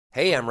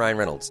Hey, I'm Ryan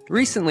Reynolds.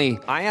 Recently,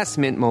 I asked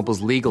Mint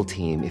Mobile's legal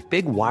team if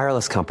big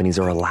wireless companies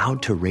are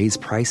allowed to raise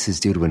prices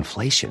due to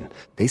inflation.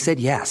 They said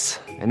yes.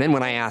 And then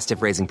when I asked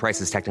if raising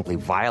prices technically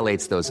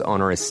violates those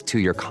onerous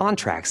two-year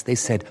contracts, they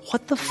said,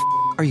 "What the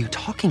are you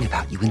talking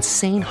about, you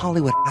insane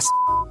Hollywood ass?"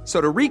 So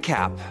to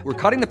recap, we're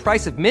cutting the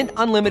price of Mint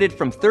Unlimited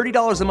from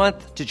 $30 a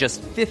month to just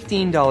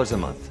 $15 a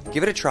month.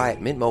 Give it a try at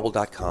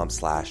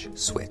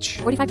mintmobile.com/switch.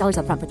 $45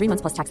 up front for 3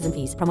 months plus taxes and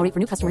fees. Promo rate for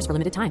new customers for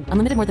limited time.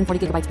 Unlimited more than 40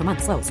 gigabytes per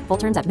month. Slows full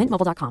terms at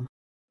mintmobile.com.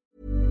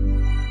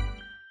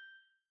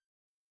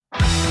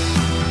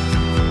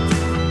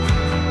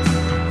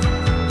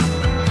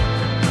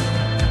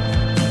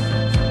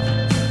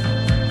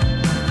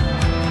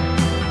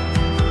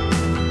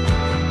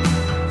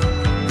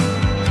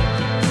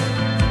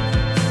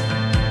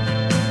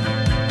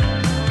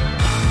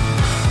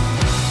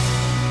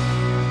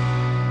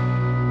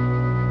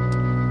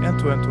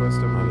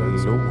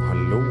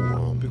 Hallo.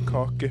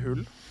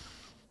 Bukakehull.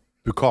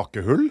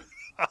 Bukakehull?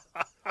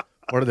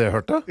 Var det det jeg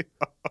hørte?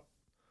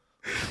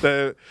 Det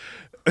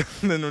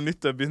er noe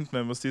nytt jeg har begynt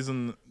med å si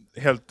sånn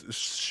helt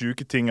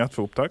syke ting etter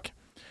for opptak.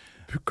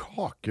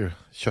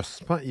 Kjøss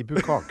meg i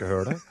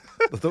bukakehølet.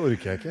 Dette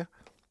orker jeg ikke.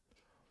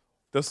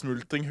 Det er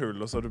smultringhull,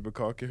 og så har du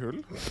bukakehull.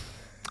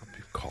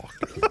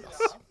 Bukakehull,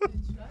 altså.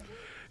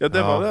 Ja,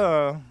 det var det.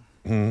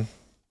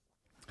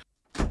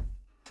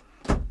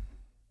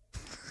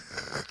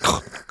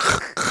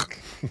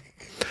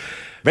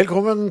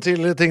 Velkommen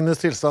til Tingenes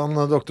tilstand,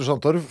 Dr.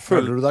 Santorv.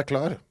 Føler du deg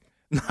klar?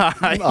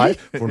 Nei.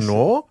 For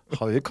nå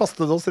har vi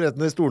kastet oss rett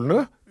ned i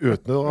stolene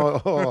uten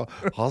å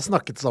ha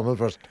snakket sammen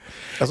først.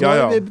 Altså, nå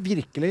har vi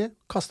virkelig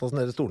kastet oss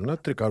ned i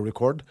stolene, trykket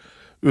record,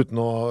 uten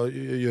å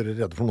gjøre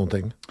rede for noen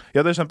ting.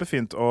 Ja, det er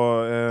kjempefint,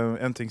 og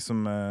en ting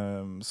som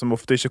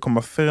ofte ikke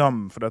kommer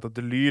frem for dette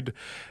til lyd,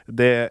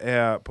 det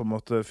er på en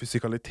måte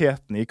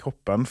fysikaliteten i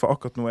kroppen, for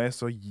akkurat nå er jeg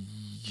så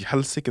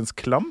helsikens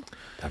klam.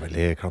 Det er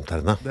veldig klamt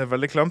her inne. Det er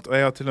veldig klamt, og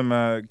jeg har til og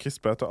med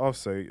Krisper etter av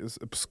seg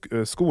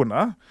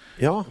skoene,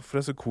 for det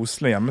er så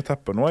koselig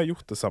hjemmeteppe. Nå har jeg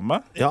gjort det samme.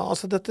 Ja,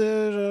 altså dette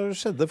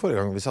skjedde forrige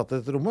gang vi satt i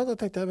et rommet. Da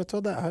tenkte jeg, vet du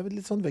hva, det er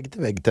litt sånn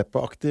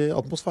vegg-til-vegg-teppe-aktig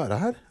atmosfære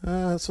her.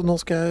 Så nå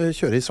skal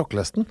jeg kjøre i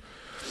sokkelesten.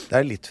 Det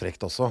er litt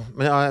frekt også.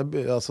 Men jeg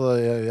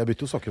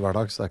bytter jo sokker hver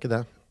dag, så det er ikke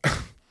det.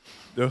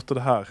 Du hørte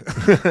det her.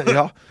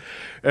 Ja,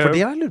 for det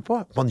jeg lurer på,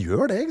 man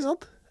gjør det, ikke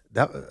sant?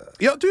 Ja,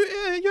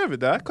 gjør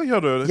vi det? Hva gjør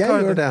du? Jeg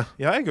gjør det.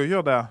 Ja, jeg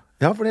gjør det.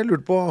 Ja, for jeg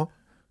lurte på,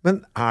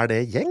 men er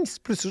det gjengs?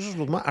 Plutselig så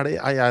slår det meg, er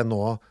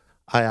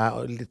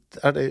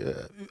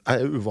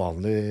jeg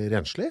uvanlig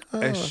renslig?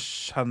 Jeg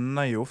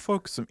kjenner jo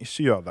folk som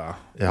ikke gjør det.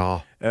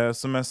 Ja.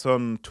 Som er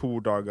sånn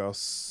 2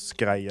 dagers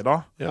greie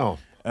da. Ja.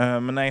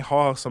 Men jeg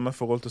har samme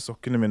forhold til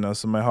sokkene mine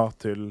som jeg har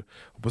til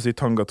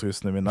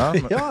tangatrusene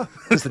mine. Ja,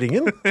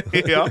 stringen.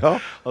 Ja,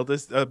 at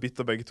jeg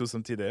bytter begge to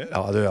samtidig.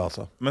 Ja, det gjør jeg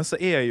altså. Men så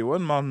er jeg jo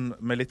en mann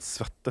med litt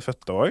svette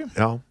føtter også.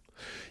 Ja.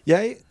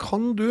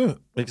 Kan du,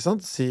 ikke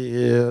sant, si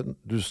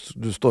du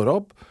står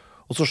opp,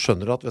 og så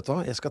skjønner du at, vet du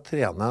hva, jeg skal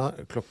trene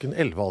klokken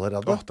 11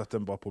 allerede. Dette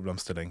er en bra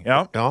problemstilling.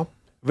 Ja.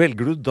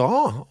 Velger du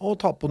da å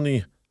ta på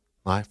ny?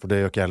 Nei, for det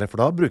gjør ikke jeg heller, for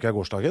da bruker jeg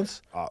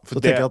gårsdagens. Så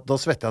tenker jeg at da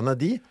svetter jeg ned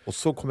de, og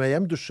så kommer jeg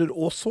hjem, dusjer,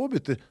 og så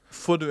bytter.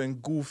 Får du en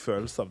god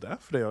følelse av det?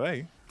 For det gjør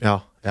jeg.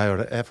 Ja, jeg gjør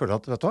det. Jeg føler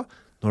at, vet du hva,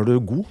 nå er du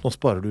god, nå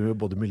sparer du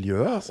både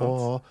miljøet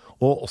og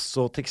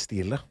også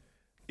tekstilet.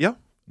 Ja,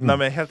 nei,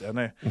 men jeg er helt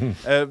enig.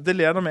 Det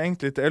leder meg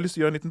egentlig til, jeg har lyst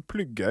til å gjøre en liten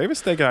plugg,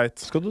 hvis det er greit.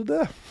 Skal du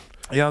det?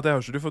 Ja, det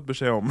har ikke du fått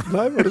beskjed om.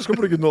 Nei, hva er det du skal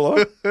plugge nå da?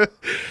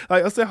 Nei,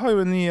 altså jeg har jo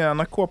en ny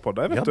NRK-podd,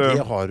 vet du. Ja,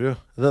 det har du.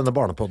 Denne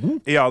barnepodden.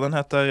 Ja, den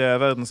heter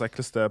Verdens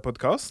ekleste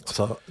podcast.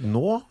 Altså,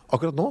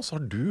 akkurat nå, så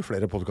har du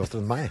flere podcaster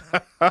enn meg.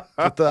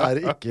 Dette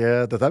er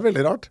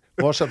veldig rart.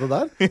 Hva skjedde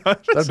der? Ja,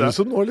 det er du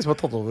som nå liksom har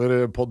tatt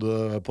over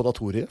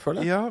podatoriet,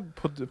 føler jeg. Ja,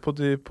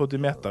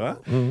 podimeteret.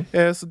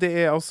 Så det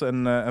er altså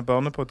en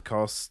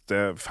barnepodcast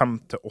 5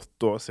 til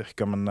 8 år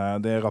cirka, men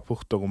det er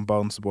rapporter om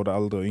barn som både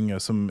eldre og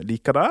yngre som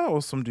liker det, og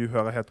som du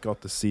hører helt gratis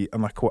i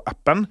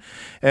NRK-appen.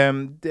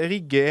 Det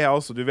rigget er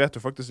altså, du vet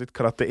jo faktisk litt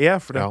hva dette er,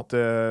 for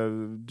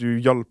du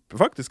hjalp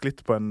faktisk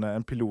litt på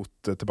en pilot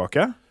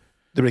tilbake.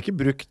 Det ble ikke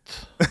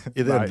brukt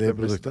i det endelige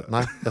produktet.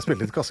 Nei, jeg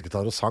spilte litt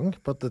kassegitar og sang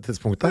på et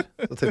tidspunkt der.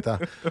 Så tenkte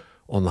jeg,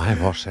 nei,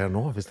 hva skjer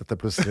nå hvis dette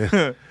plutselig...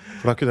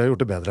 For da kunne jeg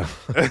gjort det bedre.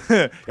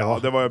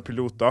 Ja, det var jo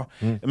pilot da.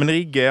 Men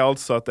rigget er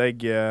altså at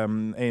jeg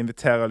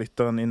inviterer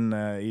lytteren inn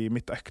i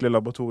mitt ekle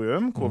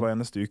laboratorium, hvor hver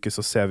eneste uke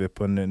så ser vi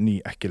på en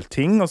ny ekkel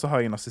ting, og så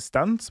har jeg en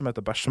assistent som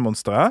heter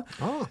Bæsjemonsteret,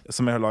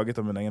 som jeg har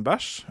laget av min egen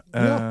bæsj.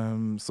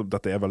 Så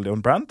dette er veldig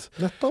on brand.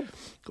 Nettopp.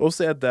 Og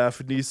så er det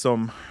for de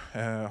som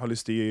har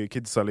lyst til å gi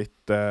kidsa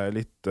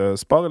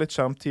spare litt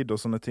skjermtid og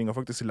sånne ting, og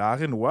faktisk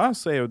lære noe,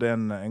 så er jo det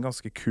en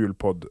ganske kul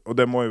podd. Og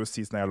det må jeg jo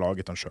si når jeg har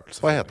laget den selv.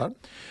 Hva heter den?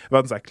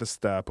 Verdens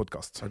ekleste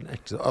podcast.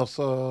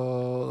 Altså,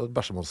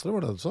 Bæsjemonsteret,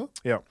 var det du sa?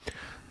 Ja.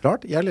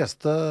 Rart, jeg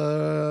leste...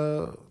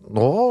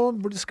 Nå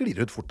sklir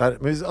det ut fort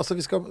der. Men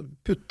vi skal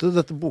putte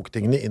dette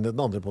boktingene inn i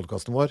den andre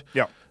podcasten vår,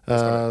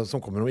 som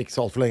kommer om ikke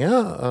så alt for lenge,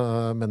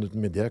 men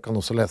uten midje kan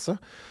også lese.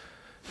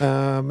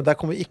 Men der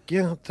kommer vi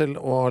ikke til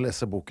å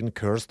lese boken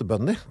Cursed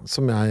Bunny,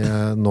 som jeg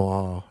nå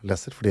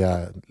leser, fordi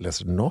jeg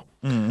leser den nå.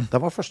 Det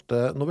var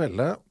første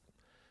novelle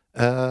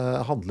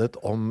handlet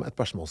om et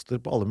bæsjemonster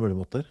på alle mulige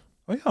måter.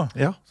 Ja.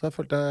 Ja, så jeg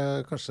følte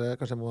kanskje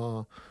jeg må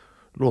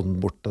låne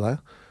den bort til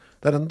deg.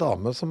 Det en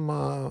dame som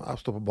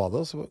står på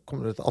badet, og så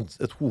kommer det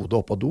et hode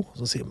opp av do,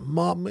 som sier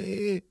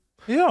 «Mommy!»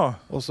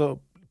 Ja. Og så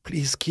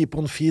 «Please keep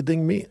on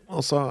feeding me!»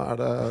 Og så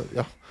det,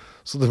 ja.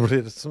 Så det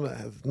blir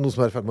noe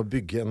som i ferd med å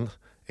bygge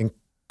en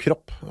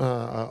kropp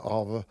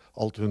av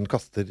alt hun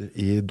kaster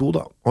i do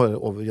da,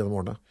 over gjennom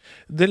årene.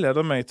 Det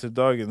leder meg til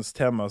dagens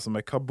tema, som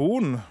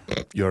karbon.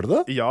 Gjør det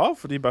det? Ja,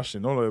 fordi bæsj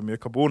inneholder jo mye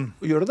karbon.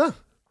 Gjør det det?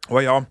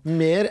 Å ja.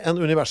 Mer enn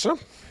universet.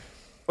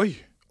 Oi.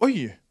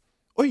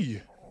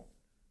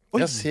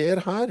 Jeg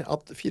ser her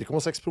at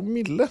 4,6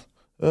 promille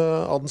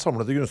av den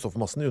samlede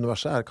grunnstoffmassen i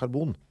universet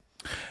karbon.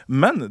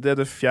 Men det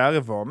det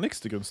fjerde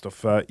vanligste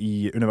grunnstoffet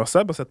i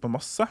universet, basert på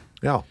masse.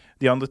 Ja.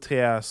 De andre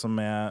tre som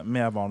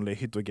mer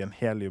vanlige, hydrogen,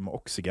 helium og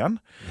oksygen.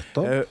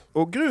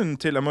 Og grunnen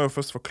til, jeg må jo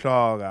først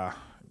forklare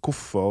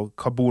hvorfor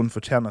karbon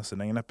fortjener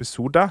sin egen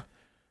episode.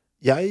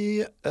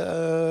 Jeg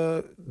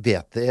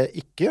vet det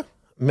ikke,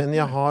 men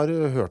jeg har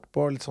hørt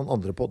på litt sånn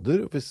andre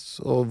podder,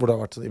 hvor det har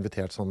vært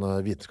invitert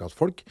sånne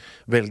vitenskapsfolk.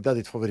 Velg deg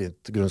ditt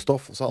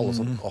favorittgrunnstoff. Og så alle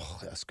sånn,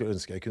 jeg skulle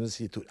ønske jeg kunne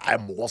si jeg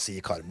må si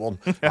karbon.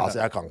 Altså,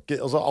 jeg kan ikke.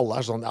 Altså,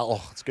 alle sånn,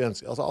 skulle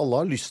ønske. Altså, alle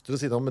har lyst til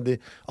å si det, men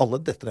alle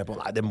detter ned på,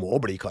 nei, det må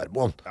bli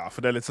karbon. Ja,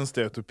 for det litt sånn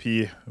stereotypi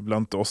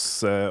blant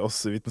oss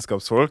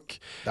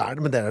vitenskapsfolk.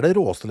 Men det det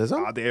råeste,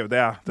 liksom. Ja, det jo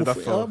det. Det hvorfor?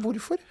 derfor. Ja,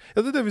 hvorfor?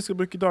 Ja, det det vi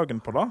skal bruke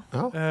dagen på da.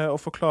 Ja. Og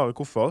forklare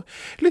hvorfor.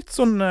 Litt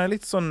sånn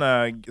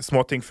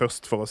småting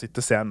først for å sitte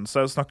scenen.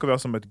 Så snakker vi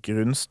altså om et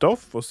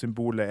grunnstoff, og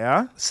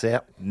symbolet C.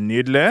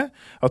 Nydelig.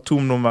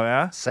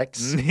 Atomnummeret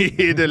 6.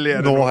 Nydelig.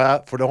 Nå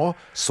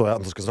skal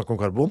jeg snakke om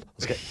karbon.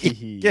 Nå skal jeg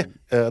ikke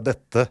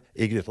dette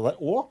i gryta der.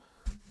 Og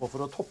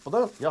for å toppe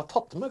det, jeg har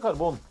tatt med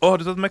karbon. Du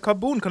har tatt med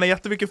karbon. Kan jeg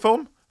gjette hvilken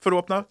form før du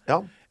åpner?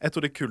 Ja. Jeg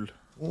tror det kull.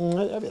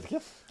 Jeg vet ikke.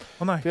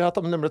 Nei. For jeg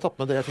har nemlig tatt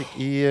med det jeg fikk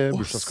i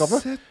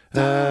bursdagsgave.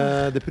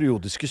 Det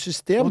periodiske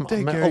system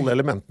med gøy. alle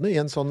elementene i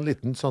en sånn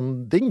liten sånn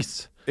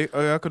dings.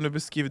 Ja, kan du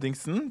beskrive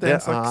dingsen? Det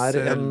en slags,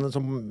 en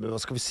sånn, hva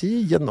skal vi si,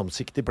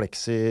 gjennomsiktig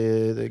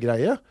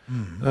plexi-greie.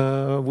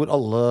 Hvor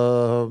alle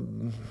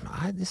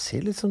det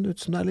ser litt sånn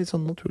ut som det litt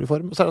sånn naturlig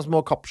form. Og så det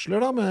små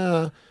kapsler da,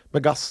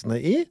 med gassene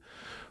i.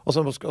 Og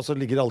så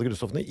ligger alle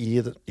grunnstoffene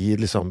i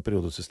liksom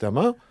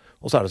periodesystemet.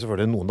 Og så det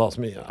selvfølgelig noen da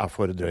som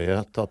for drøye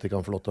til at de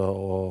kan få lov til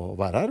å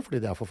være her, fordi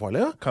de for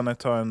farlige. Kan jeg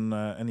ta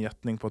en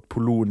gjetning på at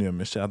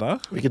polonium ikke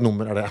der? Hvilket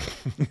nummer det?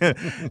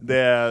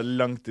 Det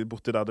langt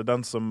borti der. Det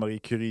den som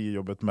Marie Curie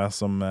jobbet med,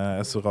 som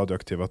så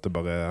radioaktiv at det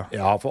bare...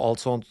 Ja, for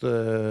alt sånt,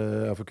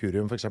 for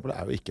kurium for eksempel,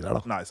 jo ikke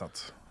der da. Nei,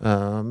 sant.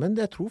 Men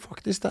jeg tror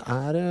faktisk det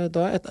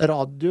da et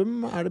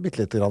radium det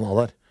bitte litt grann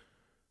av der.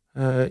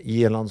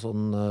 I en eller annen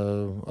sånn,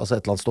 altså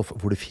et eller annet stoff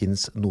hvor det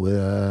finnes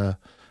noe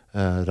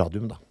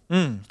radium da.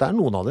 Det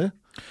noen av de.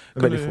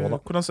 Veldig få da.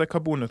 Hvordan ser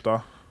karbon ut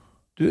da?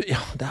 Ja,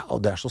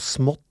 det så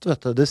smått,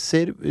 vet du. Det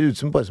ser ut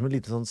som bare som en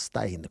liten sånn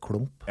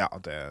steinklump. Ja,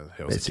 det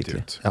høres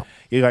riktig ut. Ja.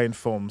 I ren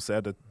form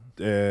så det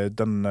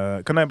den...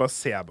 Kan jeg bare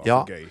se, bare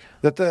for gøy?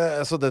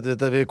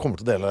 Dette vi kommer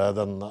til å dele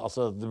den...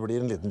 Altså, det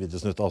blir en liten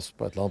videosnutt av oss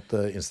på et eller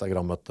annet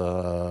Instagrammet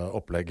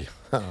opplegg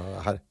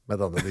her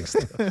med denne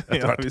dingsen.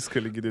 Ja, vi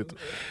skal ligge det ut.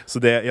 Så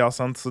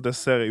sant, så det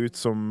ser ut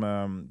som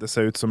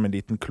en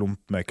liten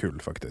klump med kull,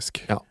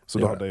 faktisk. Ja,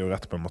 så du hadde jo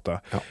rett på en måte.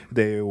 Ja.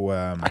 Det jo...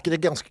 ikke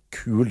det ganske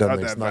kul, den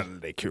dingsen det der?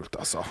 Veldig kult,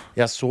 altså.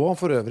 Jeg så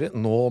for øvrig,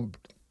 nå...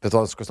 Vet du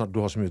hva,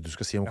 du har så mye du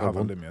skal si om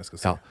karbon. Ja, veldig mye jeg skal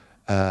si. Ja.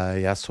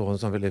 Jeg så en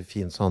sånn veldig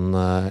fin sånn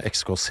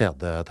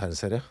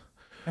XKCD-tegneserie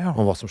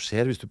om hva som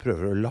skjer hvis du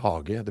prøver å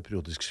lage det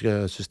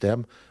periodiske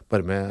system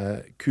bare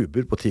med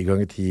kuber på 10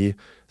 ganger 10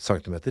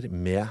 centimeter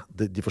med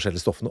de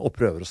forskjellige stoffene og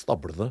prøver å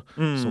stable det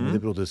som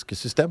det periodiske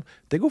system.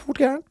 Det går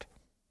fort gærent.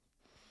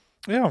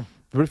 Ja.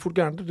 Det blir fort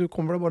gærent. Du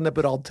kommer bare ned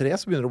på rad 3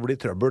 så begynner det å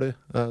bli trøbbel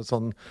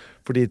sånn,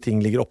 fordi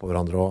ting ligger oppå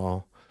hverandre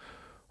og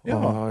det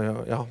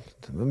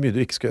mye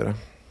du ikke skal gjøre.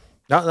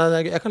 Ja,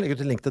 jeg kan legge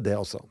ut en link til det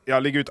også. Ja,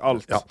 legge ut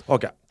alt. Ja,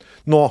 ok.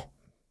 Nå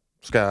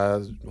skal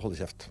jeg holde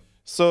kjeft.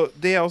 Så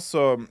det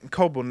også,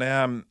 karbon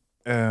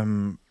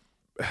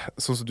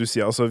sånn som du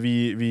sier, altså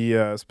vi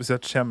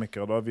spesielt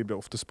kjemikere da, vi blir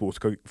ofte spurt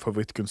hva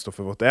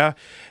favorittkunststoffet vårt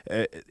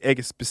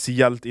Jeg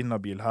spesielt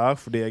inhabil her,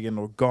 fordi jeg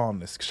en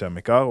organisk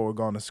kjemiker, og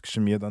organisk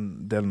kjemi den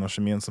delen av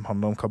kjemien som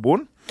handler om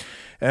karbon.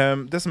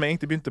 Det som jeg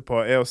egentlig begynte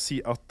på å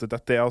si at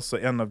dette altså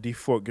en av de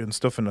få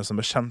grunnstoffene som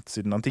kjent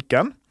siden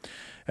antikken,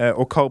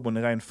 og karbon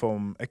i ren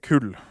form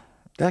kull.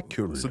 Det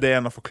kull. Så det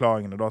en av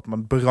forklaringene da, at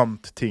man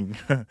brant ting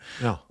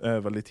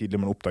veldig tidlig,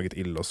 man oppdaget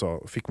ild, og så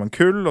fikk man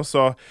kull, og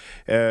så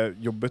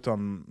jobbet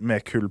han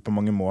med kull på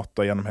mange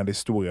måter gjennom hele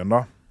historien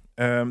da.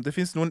 Det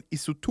finnes noen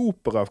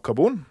isotoper av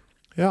karbon.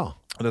 Ja.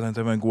 Og det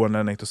tenkte jeg var en god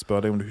anledning til å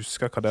spørre deg om du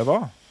husker hva det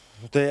var.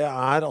 Det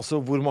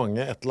altså hvor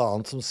mange et eller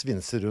annet som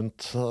svinser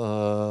rundt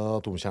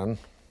atomkjernen.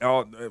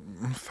 Ja,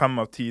 5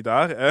 av 10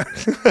 der.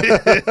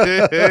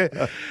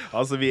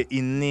 Altså, vi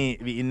inne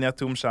i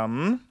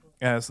atomkjernen.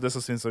 så det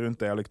som svinser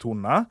rundt er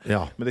elektronene.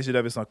 Ja. Men det er ikke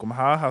det vi snakker om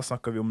her. Her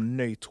snakker vi om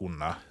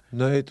nøytronene.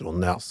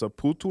 Nøytronen, ja. Altså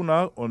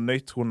protoner og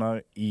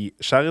nøytroner i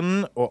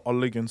kjernen, og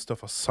alle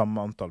grunnstoffer har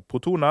samme antall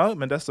protoner,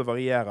 men det som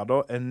varierer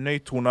da er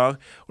nøytroner,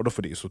 og da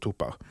får de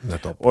isotoper.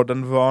 Nettopp. Og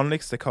den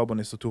vanligste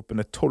karbonisotopen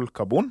er 12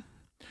 karbon.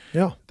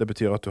 Ja. Det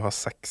betyr at du har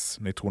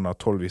 6 nøytroner,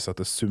 12 viser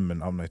til summen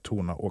av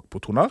nøytroner og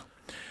protoner.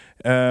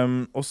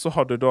 Og så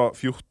har du da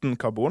 14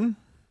 karbon,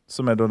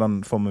 som er da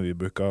den formen vi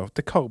bruker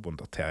til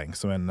karbondatering,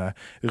 som er en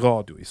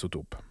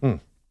radioisotop.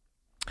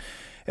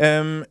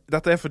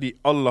 Dette er for de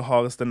aller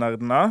hardeste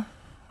nerdene.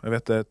 Jeg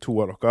vet det er 2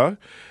 av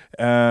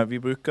dere. Vi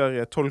bruker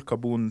 12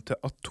 karbon til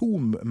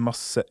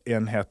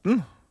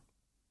atommasseenheten,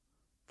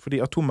 fordi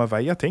atomer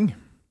veier ting.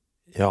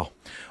 Ja.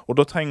 Og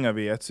da trenger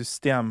vi et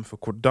system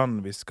for hvordan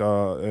vi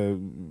skal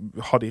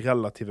ha de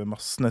relative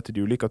massene til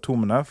de ulike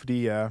atomene,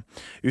 fordi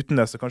uten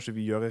det så kan ikke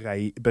vi gjøre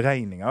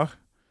beregninger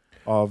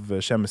av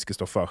kjemiske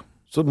stoffer.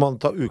 Så man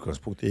tar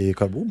utgangspunkt i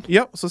karbon?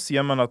 Ja, så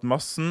sier man at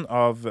massen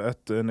av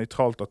et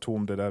nøytralt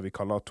atom, det er det vi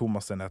kaller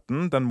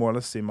atommasseenheten, den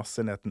måles i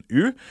masseenheten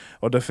U,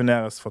 og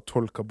defineres fra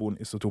 12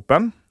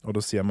 karbonisotopen. Og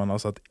da sier man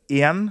altså at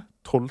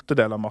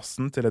 1/12 av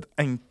massen til et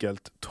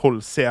enkelt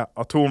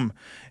 12C-atom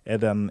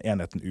er den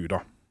enheten U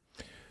da.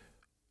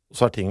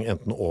 Så er ting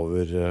enten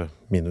over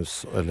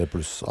minus eller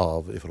pluss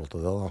av i forhold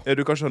til det da?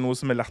 Du kan ikke ha noe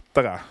som er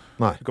lettere.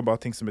 Nei. Du kan bare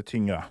ha ting som er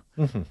tyngre.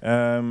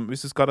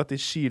 Hvis du skal ha dette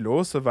i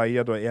kilo, så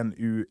veier da en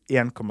U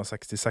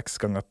 1,66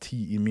 ganger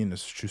 10 i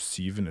minus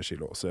 27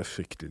 kilo, så det er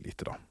fryktelig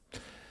lite da.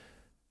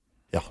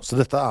 Ja, så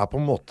dette er på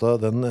en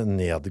måte den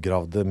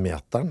nedgravde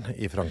meteren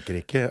i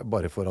Frankrike,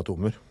 bare for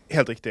atomer.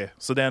 Helt riktig.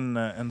 Så det er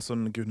en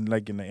sånn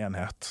grunnleggende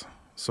enhet.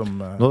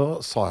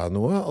 Nå sa jeg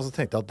noe, og så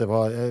tenkte jeg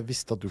at jeg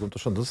visste at du kom til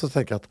å skjønne det, så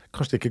tenkte jeg at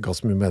kanskje det ikke ga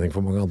så mye mening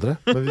for mange andre,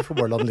 men vi får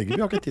bare la det ligge,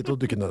 vi har ikke tid til å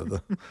dykke ned i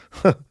det.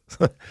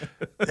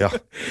 Ja.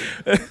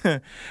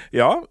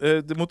 Ja,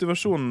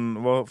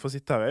 motivasjonen vår for å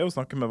sitte her er å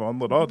snakke med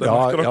hverandre da. Det ja,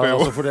 dere jo.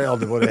 Altså for det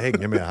alle våre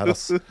henger med her,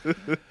 altså.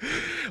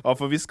 Ja,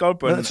 for vi skal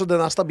på Så den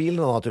er stabil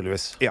da,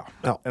 naturligvis? Ja,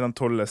 den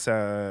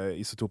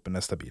 12C-isotopen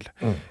er stabil.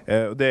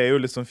 Det er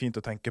jo litt sånn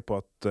fint å tenke på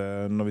at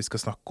når vi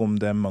skal snakke om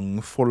det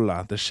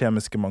mangfoldet, det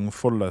kjemiske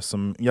mangfoldet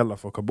som gjelder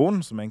for karbon,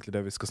 som er egentlig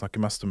det vi skal snakke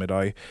mest om i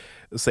dag,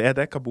 så er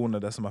det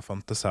karbonet det som har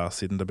fantes her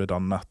siden det ble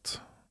dannet,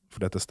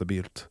 for dette er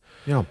stabilt.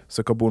 Ja.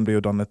 Så karbon blir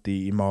jo dannet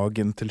i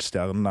magen til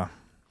stjernene.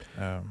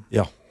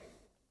 Ja.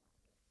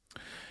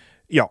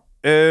 Ja.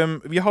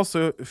 Vi har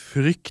så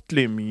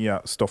fryktelig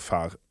mye stoff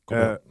her.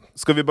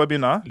 Skal vi bare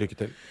begynne? Lykke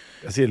til.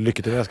 Jeg sier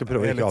lykke til, jeg skal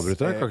prøve å ikke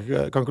avbryte deg.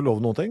 Kan ikke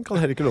love noen ting.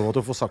 Kan heller ikke love at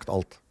du får sagt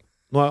alt.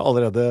 Nå har jeg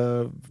allerede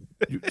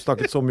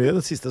snakket så mye i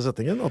den siste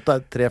settingen at det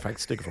er 3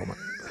 facts stykker for meg.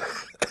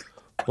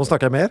 Nå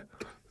snakker jeg mer.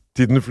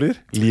 Tiden flyr.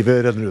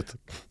 Livet renner ut.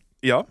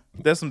 Ja,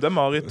 det er som det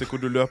marerittet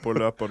hvor du løper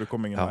og du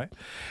kommer ingen vei.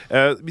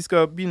 Vi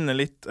skal begynne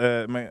litt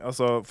med,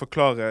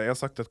 forklare, jeg har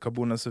sagt at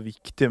karbon er så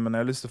viktig, men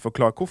jeg har lyst til å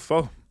forklare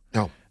hvorfor.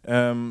 Ja.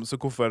 Så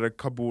hvorfor er det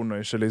karbon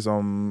og ikke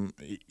liksom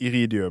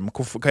iridium?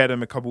 Hva er det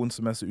med karbon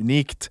som er så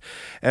unikt?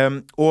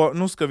 Og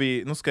nå skal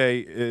jeg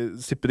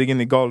sippe deg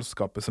inn i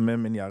galskapet som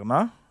er min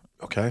hjerne.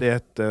 Okay. Det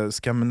er et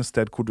skremmende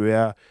sted hvor du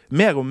er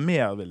mer og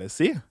mer, vil jeg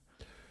si.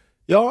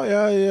 Ja,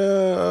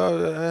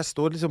 jeg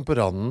står liksom på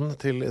randen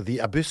til The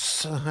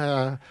Abyss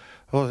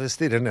og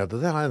stirrer ned i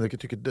det. Jeg har ennå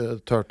ikke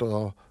tørt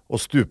å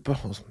stupe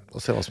og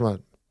se hva som er.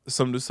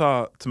 Som du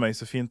sa til meg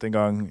så fint en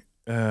gang,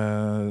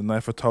 når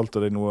jeg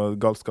fortalte deg noe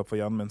galskap for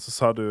hjernen min, så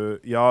sa du,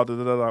 ja,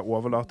 det der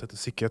overlater til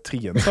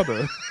psykiatrien, sa du.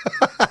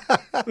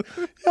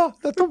 Ja,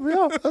 jeg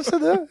ser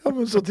det. Ja,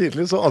 men så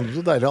tidlig, så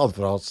deilig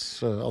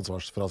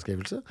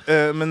ansvarsfraskrivelse.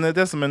 Men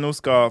det som jeg nå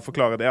skal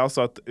forklare, det er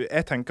altså at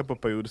jeg tenker på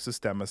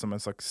periodesystemet som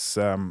en slags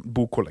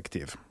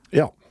bokollektiv.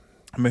 Ja.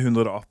 Med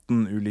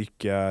 118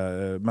 ulike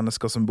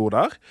mennesker som bor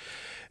der.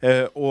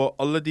 Og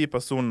alle de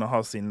personene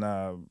har sine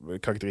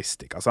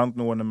karakteristikker, sant?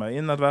 Noen er mer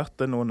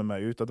innadvendte, noen er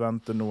mer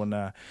utadvendte, noen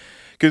er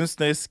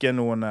kunstneriske,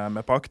 noen er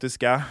mer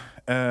praktiske.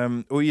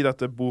 Og i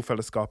dette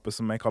bofellesskapet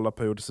som jeg kaller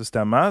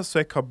periodesystemet,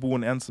 så er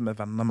karbon en som er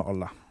venner med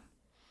alle.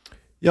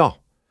 Ja,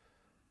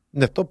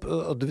 nettopp.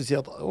 Det vil si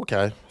at, ok,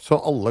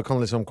 så alle kan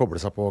liksom koble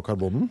seg på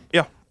karbonen?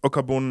 Ja, og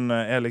karbon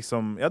er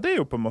liksom, ja, det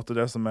er jo på en måte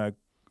det som er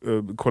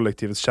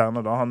kollektivets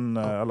kjerne da, han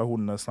eller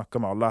hun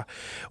snakker med alle.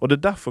 Og det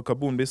er derfor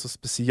karbon blir så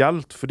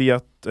spesielt, fordi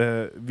at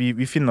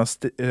vi finner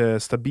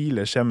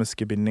stabile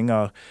kjemiske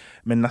bindinger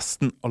med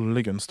nesten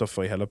alle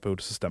grunnstoffer i hele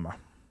periodesystemet.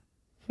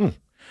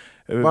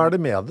 Hva er det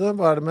med det?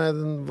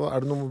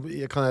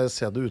 Kan jeg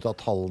se det ut av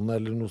tallene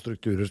eller noen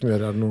strukturer som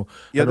gjør, er det noe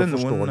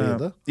forståelig i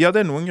det? Ja,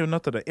 det er noen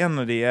grunner til det.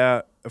 En av de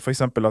er for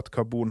eksempel at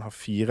karbon har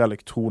 4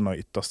 elektroner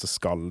i ytterste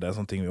skall. Det er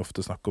sånne ting vi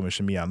ofte snakker om i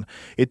kjemien.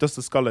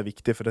 Ytterste skall er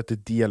viktig, for dette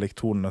er de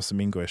elektronene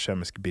som inngår i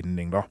kjemisk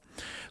binding da.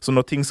 Så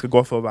når ting skal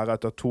gå fra å være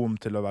et atom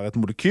til å være et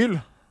molekyl,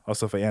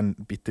 altså for en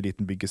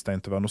bitteliten byggestein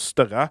til å være noe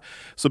større,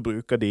 så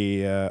bruker de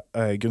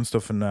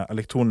grunnstoffene,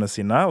 elektronene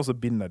sine, og så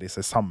binder de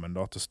seg sammen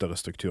da, til større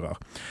strukturer.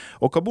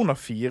 Og karbon har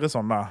 4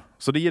 sånne,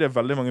 så det gir deg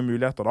veldig mange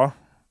muligheter da.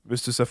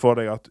 Hvis du ser for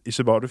deg at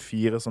ikke bare har du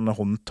 4 sånne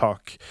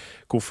håndtak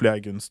hvor flere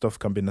grunnstoff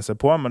kan binde seg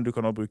på, men du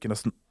kan også bruke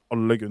nesten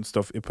alle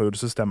grunnstoff i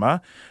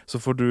periodesystemet, så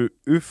får du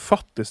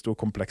ufattelig stor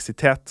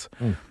kompleksitet.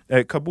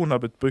 Karbon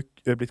har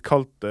blitt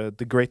kalt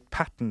the great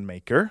pattern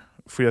maker,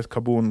 fordi at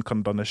karbon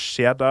kan danne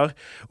skjeder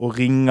og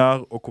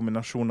ringer og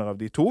kombinasjoner av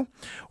de to.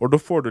 Og da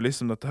får du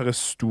liksom dette her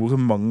store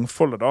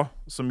mangfoldet da,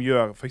 som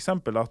gjør for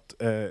eksempel at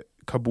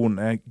karbon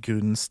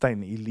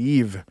grunnstein i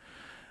liv.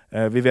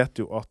 Vi vet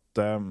jo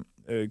at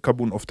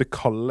karbon ofte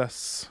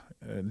kalles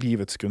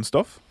livets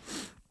grunnstoff.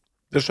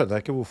 Det skjønner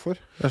jeg ikke hvorfor.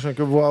 Jeg skjønner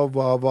ikke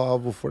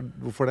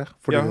hvorfor det.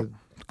 Fordi... Ja,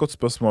 godt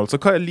spørsmål. Så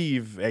hva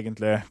liv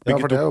egentlig? Ja,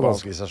 for det jo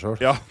vanskelig i seg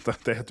selv. Ja, det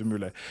er helt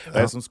umulig. Det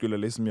er som skulle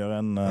liksom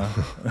gjøre en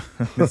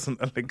litt sånn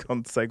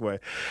elegant segway.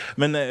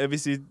 Men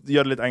hvis vi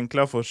gjør det litt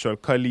enklere for oss selv,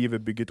 hva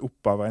livet bygget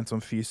opp av en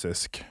sånn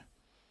fysisk?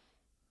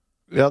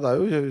 Ja, det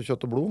jo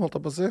kjøtt og blod, holdt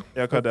jeg på å si.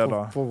 Ja, hva det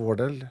da? For vår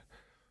del.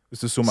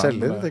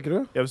 Celler, tenker du?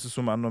 Ja, hvis du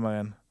zoomer enda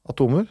mer inn.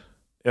 Atomer?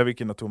 Ja,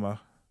 hvilken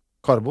atomer?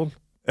 Karbon.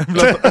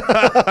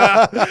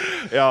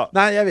 Ja.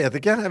 Nei, jeg vet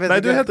ikke. Nei,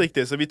 du helt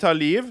riktig. Så vi tar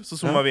liv, så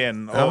zoomer vi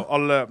inn. Og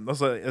alle,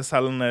 altså,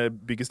 cellene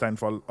byggestein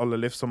for alle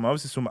livsformer.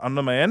 Hvis vi zoomer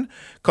enda mer inn,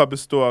 hva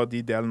består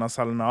de delene av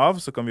cellene av,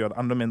 så kan vi gjøre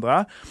det enda mindre.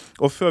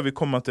 Og før vi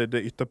kommer til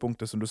det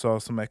ytterpunktet som du sa,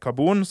 som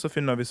karbon, så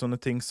finner vi sånne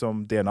ting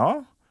som DNA,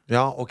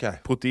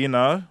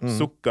 proteiner,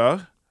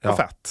 sukker og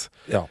fett.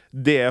 Ja.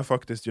 Det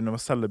faktisk de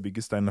universelle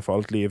byggesteinene for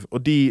alt liv.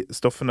 Og de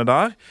stoffene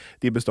der,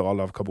 de består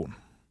alle av karbon.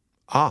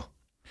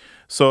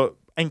 Så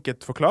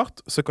enkelt forklart,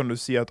 så kan du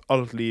si at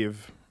alt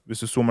liv, hvis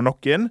du zoomer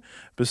nok inn,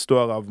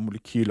 består av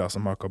molekyler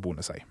som har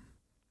karbon i seg.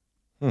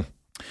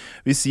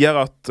 Vi sier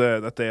at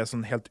dette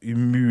sånn helt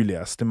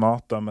umulige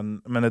estimater,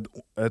 men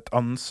et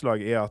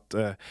anslag at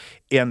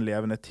en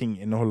levende ting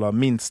inneholder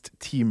minst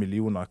 10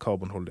 millioner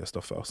karbonholdige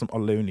stoffer, som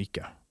alle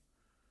unike.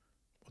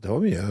 Det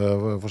var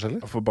mye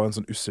forskjellig. For bare en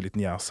sånn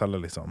liten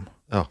gjærcelle, liksom.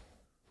 Ja.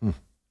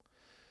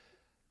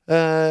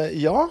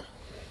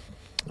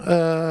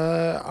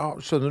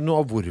 Skjønner du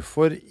noe av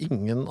hvorfor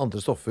ingen andre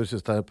stoffer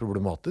synes det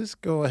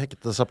problematisk å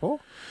hekte seg på?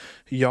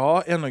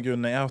 Ja, en av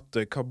grunnene at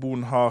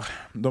karbon har,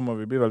 da må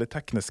vi bli veldig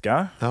tekniske,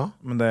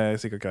 men det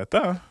sikkert greit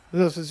det.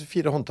 Det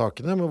 4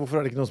 håndtakene, men hvorfor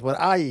det ikke noen som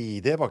bare,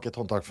 det var ikke et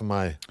håndtak for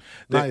meg.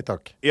 Nei,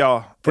 takk. Ja.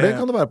 For det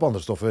kan det være på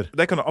andre stoffer.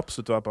 Det kan det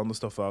absolutt være på andre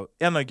stoffer.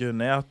 En av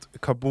grunnene at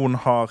karbon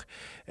har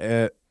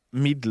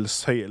middels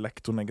høy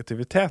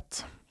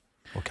elektronegativitet.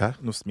 Okay.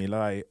 Nå smiler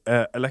jeg.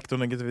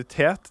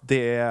 Elektronegativitet, det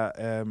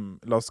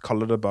la oss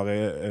kalle det bare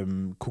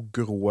hvor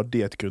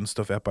grådig et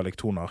grunnstoff på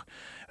elektroner.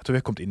 Jeg tror vi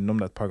har kommet innom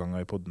det et par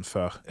ganger i podden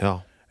før.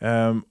 Ja.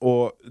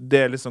 Og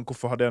det liksom,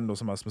 hvorfor har det noe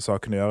som helst med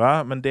saken å gjøre?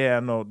 Men det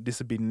når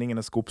disse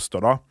bindingene skal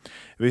oppstå da.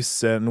 Hvis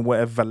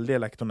noe veldig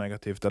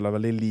elektronegativt eller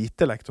veldig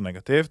lite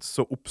elektronegativt,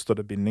 så oppstår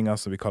det bindinger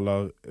som vi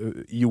kaller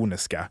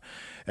ioniske.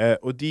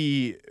 Og de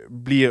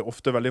blir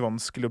ofte veldig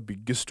vanskelig å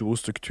bygge store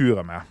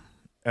strukturer med.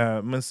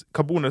 Mens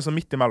karbon så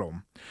midt imellom.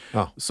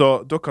 Ja.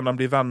 Så da kan den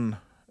bli venn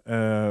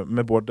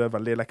med både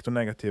veldig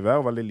elektronegative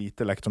og veldig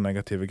lite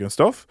elektronegative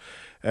grunnstoff,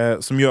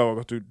 som gjør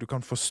at du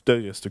kan få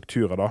større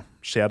strukturer da,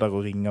 skjeder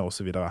og ringer og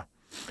så videre.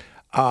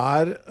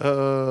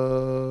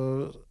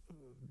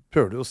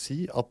 Prøver du å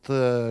si at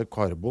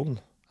karbon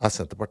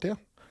Senterpartiet?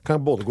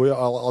 Kan både gå i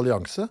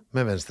allianse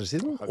med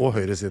venstresiden og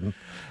høyresiden.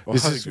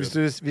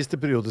 Hvis det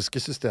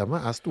periodiske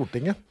systemet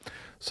Stortinget,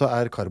 så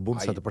karbon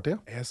Senterpartiet.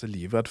 Jeg så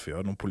livredd for å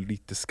gjøre noen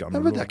politiske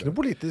analoger. Men det ikke noe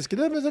politiske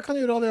det, men det kan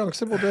gjøre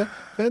allianse både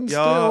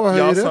venstre og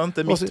høyre. Ja, sant,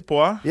 det midt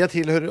på. Jeg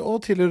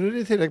tilhører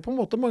i tillegg på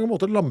mange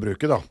måter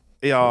landbruket da.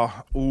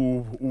 Ja,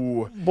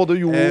 Både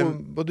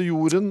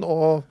jorden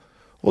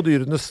og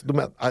dyrenes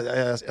domen.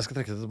 Jeg skal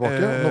trekke det tilbake.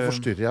 Nå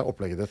forstyrrer jeg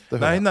opplegget ditt.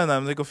 Nei,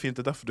 men det går fint.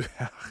 Det derfor du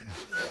her.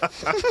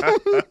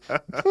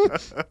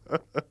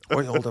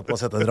 Oi, jeg holdt på å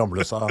sette en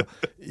ramløsa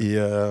i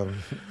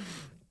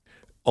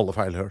alle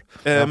feilhøl.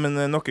 Men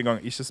nok en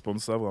gang, ikke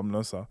sponset av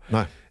ramløsa.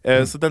 Nei.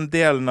 Så den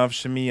delen av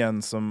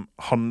kjemien som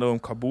handler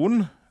om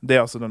karbon, det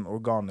altså den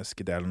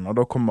organiske delen. Og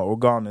da kommer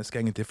organisk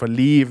egentlig fra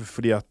liv,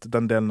 fordi at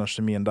den delen av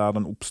kjemien der,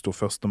 den oppstod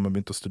først når man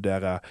begynte å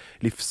studere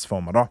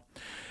livsformer da.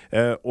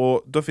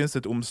 Og da finnes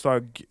det et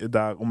omslag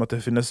der om at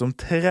det finnes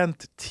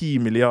omtrent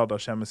 10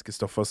 milliarder kjemiske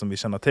stoffer som vi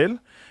kjenner til,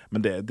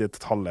 men det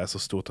tallet så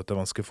stort at det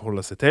vanskelig å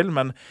forholde seg til,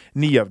 men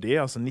 9 av de,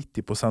 altså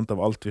 90% av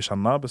alt vi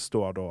kjenner,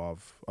 består da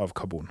av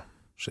karbon.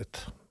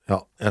 Shit.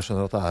 Ja, jeg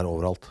skjønner at det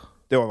overalt.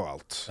 Det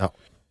overalt. Ja.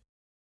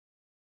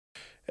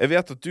 Jeg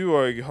vet at du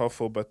også har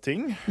forberedt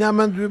ting. Ja,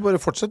 men du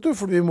bare fortsett du,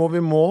 for vi må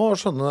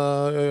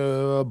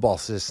skjønne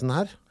basisen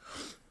her.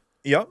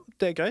 Ja,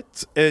 det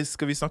greit.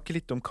 Skal vi snakke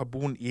litt om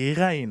karbon i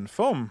ren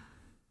form?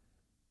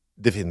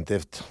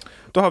 Definitivt.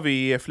 Da har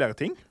vi flere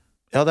ting.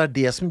 Ja, det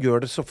det som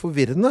gjør det så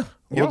forvirrende.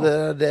 Ja. Og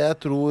det jeg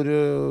tror,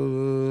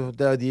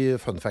 det de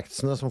fun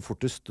factsene som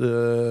fortest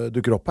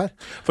dukker opp her.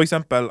 For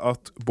eksempel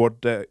at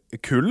både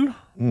kull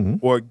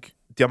og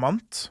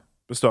diamant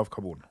består av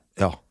karbon.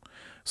 Ja.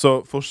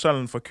 Så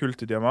forskjellen fra kull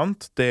til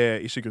diamant,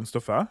 det ikke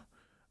grunnstoffet.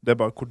 Det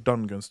bare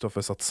hvordan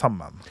grunnstoffet satt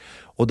sammen.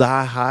 Og det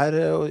her,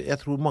 jeg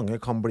tror mange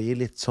kan bli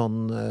litt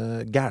sånn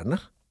gærne.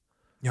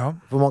 Ja.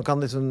 For man kan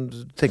liksom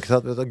tenke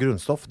seg at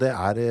grunnstoff, det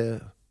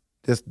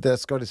Det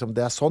skal liksom,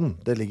 det sånn,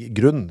 det ligger i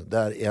grunn,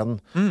 det er en,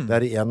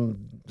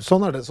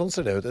 sånn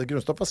ser det ut, et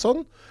grunnstoff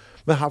sånn,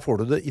 men her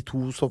får du det i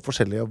 2 så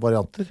forskjellige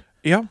varianter.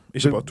 Ja,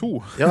 ikke bare 2.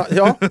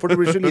 Ja, for det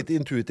blir så lite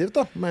intuitivt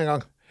da, med en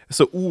gang.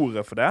 Så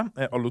ordet for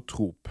det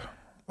allotrop.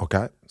 Ok.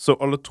 Så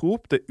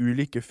allotrop, det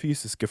ulike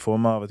fysiske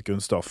former av et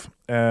grunnstoff.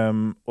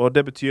 Og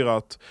det betyr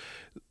at,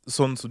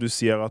 sånn som du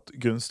sier at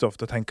grunnstoff,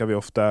 da tenker vi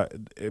ofte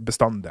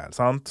bestanddel,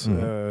 sant?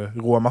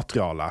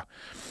 Råmateriale.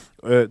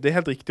 Det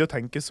helt riktig å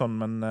tenke sånn,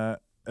 men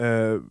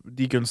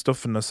de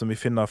grunnstoffene som vi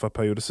finner fra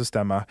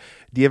periodesystemet,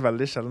 de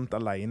veldig sjeldent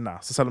alene.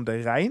 Så selv om det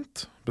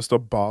rent,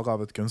 består bare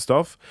av et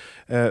grunnstoff,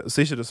 så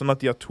er ikke det sånn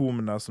at de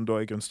atomene som da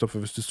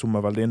grunnstoffet, hvis du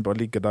zoomer veldig inn, bare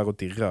ligger der og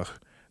dirrer.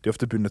 De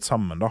ofte bundet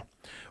sammen da.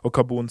 Og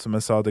karbon, som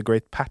jeg sa, the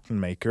great pattern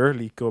maker,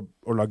 liker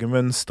å lage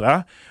mønstre,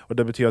 og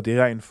det betyr at i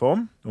ren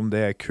form, om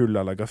det kull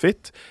eller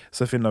grafitt,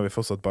 så finner vi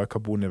fortsatt bare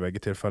karbon i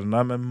begge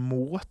tilfellene, men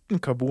måten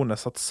karbon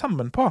satt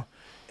sammen på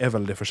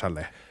veldig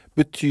forskjellig.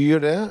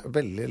 Betyr det,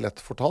 veldig lett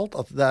fortalt,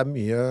 at det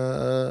mye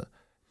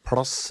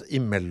plass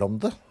imellom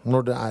det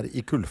når det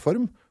i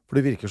kullform? For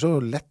det virker så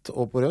lett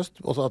og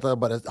porøst, og så at det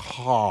bare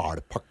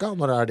hardpakka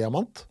når det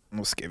diamant?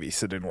 Nå skal jeg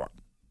vise deg noe.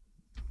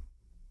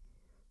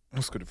 Nå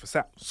skal du få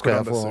se.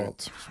 Skal jeg få...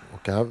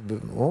 Ok,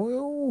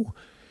 jo.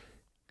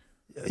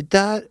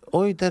 Der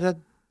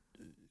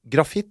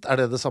grafitt,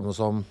 det samme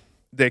som...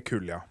 Det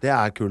kull, ja. Det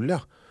kull, ja.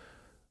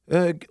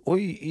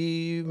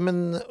 Men...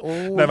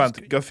 Nei,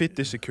 vent, grafitt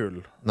ikke kull.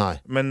 Nei.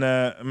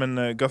 Men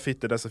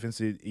grafitt det som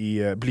finnes i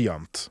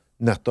blyant.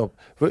 Nettopp.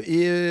 For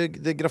i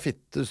det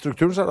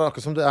grafittstrukturen så det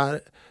akkurat som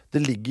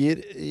det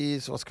ligger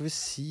i, hva skal vi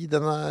si,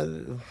 den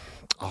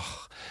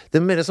det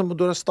mer som du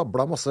har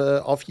stablet masse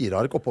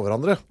A4-ark oppå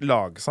hverandre.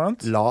 Lag,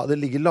 sant? Det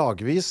ligger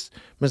lagvis,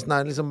 mens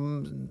den liksom,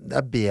 det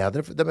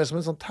bedre, det mer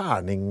som en sånn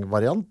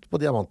terningvariant på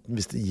diamanten,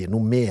 hvis det gir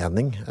noe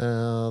mening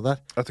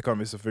der. Dette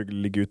kan vi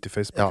selvfølgelig ligge ut i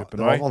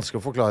Facebook-gruppen. Ja, det var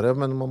vanskelig å forklare,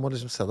 men man må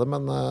liksom se det,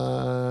 men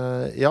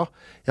ja,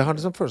 jeg har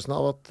liksom følelsen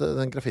av at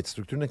den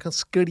grafittstrukturen, den kan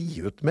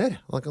skli ut mer.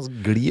 Den kan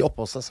gli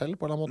oppå seg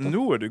selv på en eller annen måte.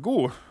 Nå du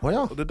god.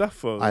 Ja. Og det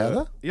derfor... jeg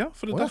det? Ja,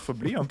 for det derfor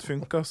blyant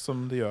funker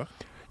som det gjør.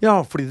 Ja,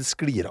 fordi det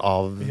sklir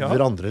av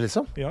hverandre,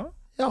 liksom. Ja.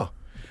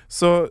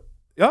 Så,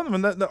 ja,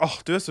 men du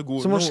så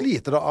god. Så man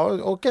sliter det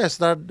av, ok,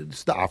 så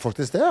det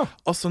faktisk det, ja.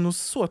 Altså, noe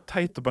så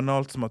teit og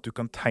banalt som at du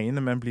kan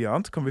tegne med en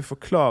blyant, kan vi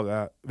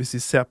forklare hvis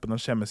vi ser på den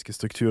kjemiske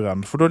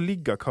strukturen. For da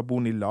ligger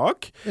karbon i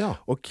lag,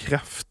 og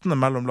kreftene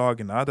mellom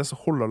lagene, det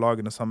som holder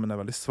lagene sammen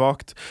veldig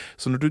svagt.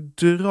 Så når du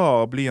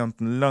drar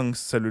blyanten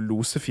langs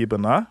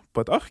cellulosefibrene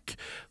på et ark,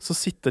 så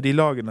sitter de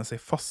lagene seg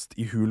fast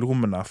i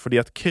hulrommene, fordi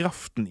at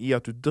kraften i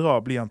at du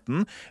drar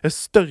blyanten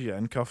større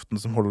enn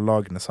kraften som holder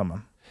lagene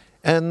sammen.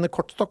 En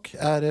kortstokk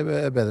et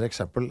bedre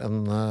eksempel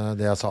enn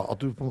det jeg sa.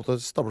 At du på en måte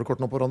stabler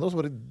kortene opp på hverandre, og så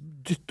bare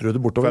dytter du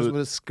det bortover, så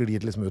bare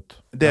sklir det liksom ut.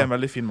 Det en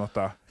veldig fin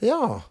måte.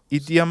 Ja.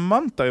 I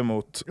diamant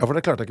derimot... Ja, for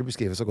det klarte jeg ikke å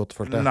beskrive så godt,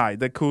 følte jeg. Nei,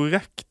 det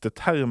korrekte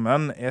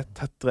termen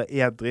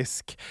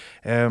tetraedrisk.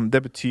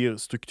 Det betyr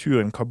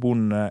strukturen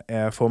karbonen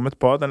formet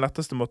på. Den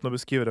letteste måten å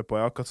beskrive det på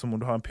akkurat som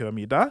om du har en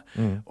pyramide,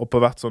 og på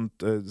hvert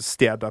sånt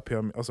sted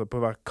altså på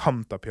hver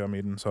kant av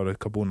pyramiden så har du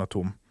et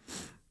karbonatom.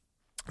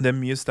 Det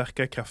mye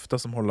sterkere krefter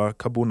som holder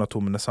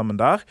karbonatomene sammen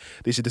der.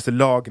 Det ikke disse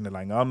lagene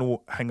lenger. Nå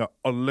henger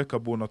alle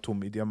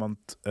karbonatom i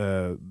diamant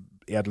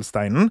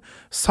edelsteinen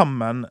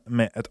sammen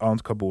med et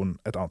annet karbon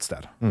et annet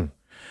sted.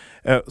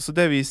 Så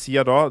det vi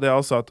sier da, det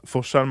altså at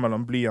forskjellen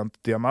mellom blyant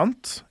og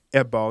diamant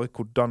bare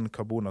hvordan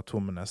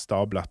karbonatomene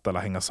stablet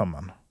eller henger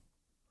sammen.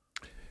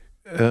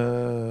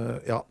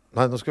 Ja,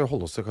 nei, nå skal vi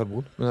holde oss til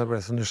karbon, men jeg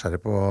ble så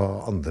nysgjerrig på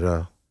andre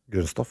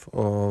grunnstoff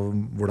og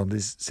hvordan de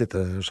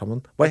sitter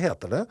sammen. Hva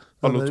heter det?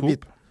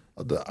 Allotrop.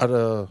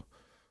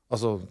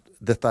 Altså,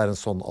 dette en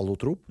sånn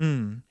allotrop?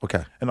 Ok.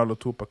 En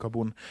allotrop av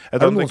karbon.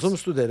 Det noen som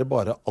studerer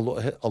bare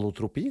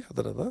allotropi,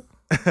 heter det det?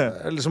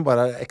 Eller som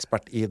bare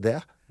ekspert i det?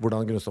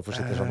 Hvordan grunnstoffer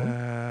sitter sammen?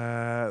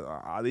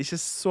 Det ikke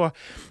så...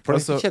 For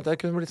det kjente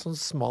jeg kunne bli litt sånn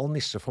smal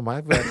nisje for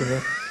meg, hvor jeg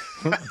kunne...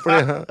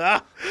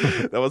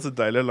 Det var så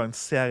deilig å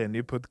lansere en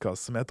ny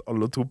podcast som heter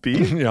Allotropi,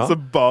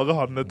 som bare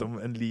handlet om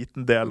en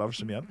liten del av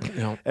kjemien.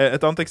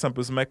 Et annet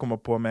eksempel som jeg kommer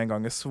på med en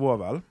gang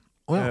svovel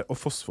og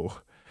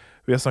fosfor.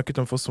 Vi har snakket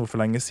om fosfor for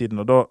lenge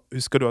siden, og da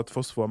husker du at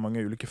fosfor har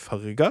mange ulike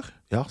farger.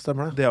 Ja,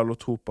 stemmer det. Det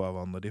allotroper av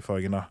hverandre, de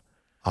fargene.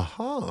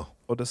 Aha.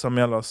 Og det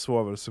samme gjelder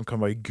svovel som kan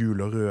være i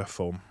gul og rød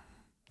form.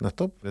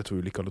 Nettopp. Det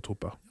 2 ulike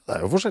allotroper. Det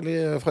jo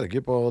forskjellige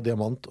farger på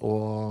diamant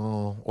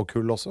og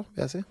kull også,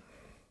 vil jeg si.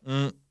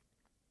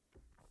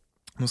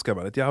 Nå skal jeg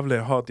være litt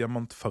jævlig ha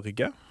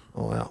diamantfarge.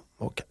 Ja,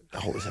 ok.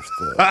 Jeg holder kjeft.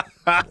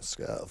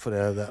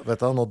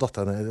 Vet du, nå datt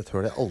jeg ned i et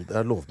høl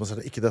jeg lovet meg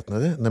selv ikke dette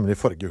ned i, nemlig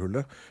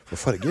fargehullet. For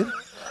farger,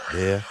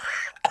 det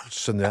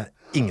skjønner jeg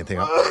ingenting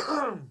av.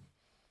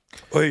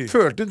 Oi.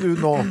 Følte du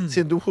nå,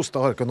 siden du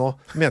hostet harka nå,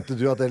 mente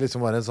du at det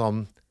liksom var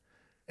en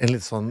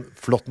litt sånn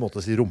flott måte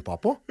å si rumpa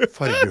på?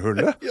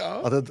 Fargehullet?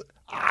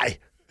 Nei,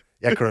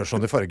 jeg klør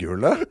sånn i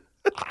fargehullet.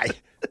 Nei,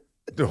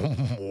 da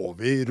må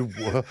vi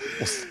roe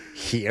oss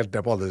helt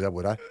ned på alle siden jeg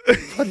bor her.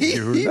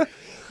 Fargehullet?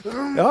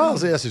 Ja,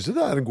 altså jeg synes jo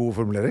det en god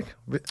formulering.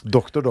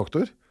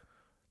 Doktor.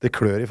 Det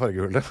klør i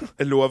fargehullet.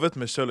 Jeg lovet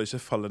meg selv å ikke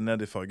falle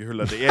ned i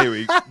fargehullet.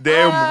 Det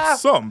er jo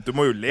morsomt. Du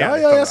må jo le Ja,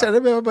 litt av jeg ser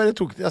det, men jeg bare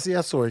tok det. Altså,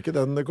 jeg så ikke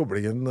den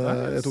koblingen.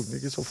 Jeg tok den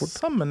ikke så fort.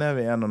 Sammen er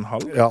vi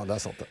 1,5. Ja, det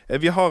er sant det.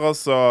 Vi har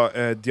altså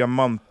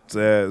diamant,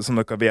 som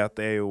dere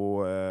vet, er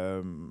jo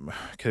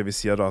hva vi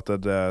sier da, at det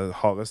er det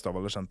hardeste av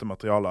alle kjente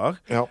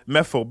materialer. Ja.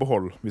 Med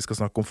forbehold. Vi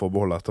skal snakke om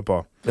forbehold etterpå.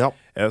 Ja.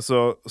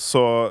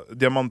 Så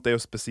diamant er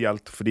jo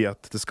spesielt fordi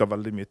at det skal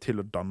veldig mye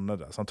til å danne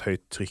det. Sant?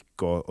 Høyt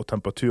trykk og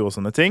temperatur og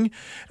sånne ting.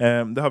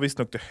 Det har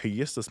vist nok det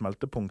høyeste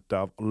smeltepunktet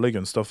av alle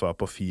grunnstoffer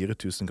på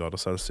 4000 grader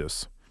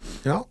Celsius.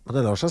 Ja, men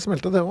det lar seg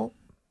smelte det også.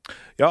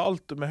 Ja,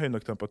 alt med høy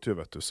nok temperatur,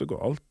 vet du, så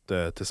går alt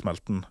til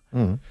smelten.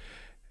 Mm.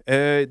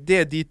 Det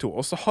er de to.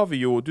 Og så har vi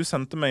jo, du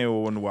sendte meg jo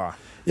noe.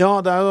 Ja,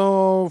 det er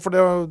jo, for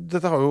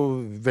dette har jo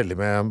veldig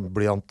med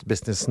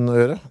blyantbusinessen å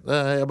gjøre.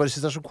 Jeg bare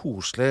synes det er så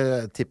koselig.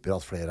 Jeg tipper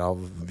at flere av,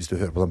 hvis du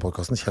hører på den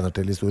podcasten, kjenner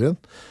til historien.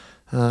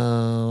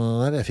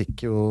 Jeg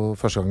fikk jo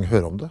første gang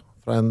høre om det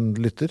fra en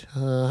lytter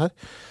her.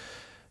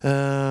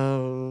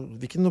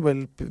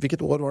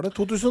 Hvilket år var det?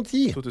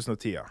 2010.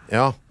 2010, ja.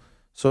 Ja,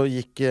 så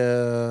gikk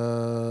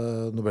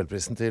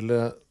Nobelprisen til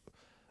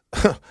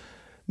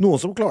noen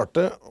som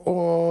klarte å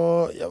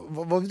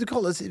hva vil du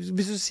kalle det?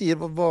 Hvis du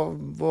sier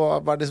hva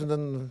er det som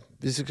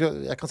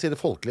jeg kan si det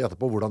folkelig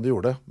etterpå hvordan de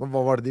gjorde det, men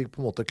hva var det de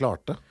på en måte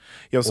klarte?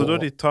 Ja, så da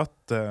har de tatt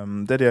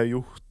det de har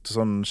gjort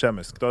sånn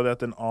kjemisk, da det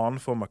er en annen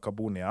form av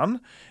karbon igjen.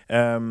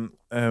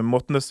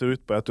 Måten det ser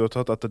ut på er at du har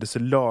tatt etter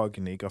disse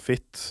lagene i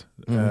grafitt.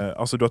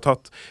 Altså du har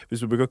tatt,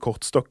 hvis du bruker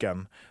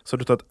kortstokken, så har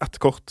du tatt ett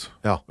kort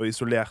og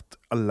isolert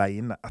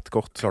alene ett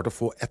kort. Klart å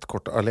få ett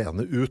kort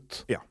alene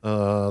ut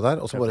der,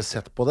 og så bare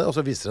sett på det, og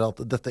så viser det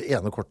at dette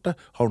ene kortet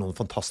har noen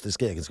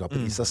fantastiske egenskaper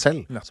i seg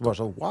selv. Så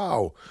bare sånn,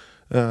 wow!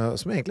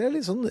 Som egentlig er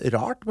litt sånn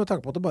rart, med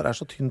tanke på at det bare er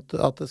så tynt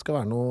at det skal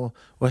være noe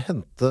å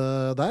hente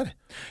der.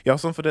 Ja,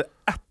 sånn for det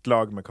er ett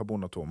lag med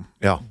karbonatom.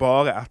 Ja.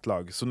 Bare ett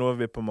lag. Så nå er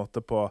vi på en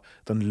måte på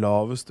den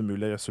laveste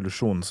mulige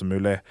resolusjonen som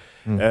mulig.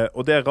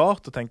 Og det er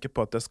rart å tenke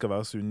på at det skal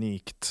være så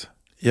unikt.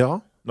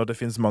 Ja. Når det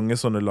finnes mange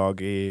sånne lag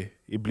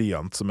i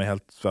blyant som er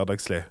helt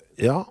hverdagslig.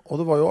 Ja, og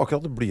det var jo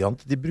akkurat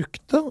blyant de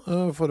brukte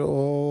for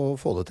å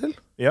få det til.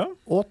 Ja.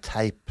 Og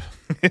teip.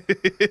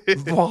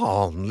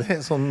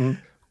 Vanlig sånn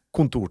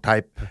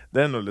kontorteip.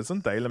 Det er noe litt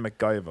sånn deilig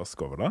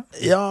MacGyversk over det.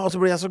 Ja, og så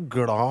blir jeg så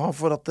glad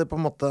for at det på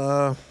en måte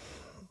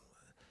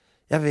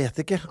jeg vet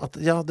ikke, at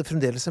det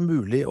fremdeles er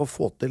mulig å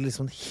få til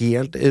liksom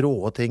helt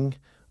råe ting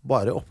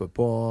bare oppe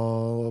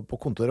på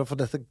kontoret, for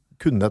dette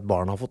kunne et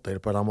barn ha fått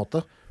til på en eller annen måte.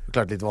 Det er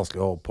klart litt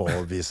vanskelig å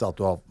påvise at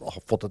du har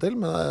fått det til,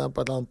 men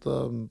på et eller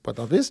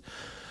annet vis.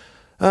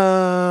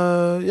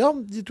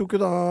 De tok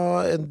jo da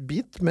en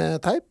bit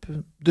med teip,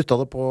 dyttet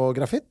det på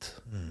grafitt,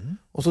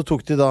 og så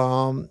tok de da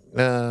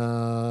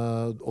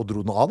og dro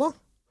den av da,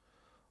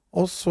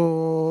 og så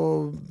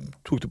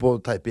tok de på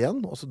teip igjen,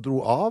 og så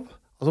dro av,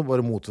 altså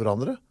bare mot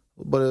hverandre,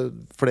 bare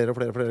flere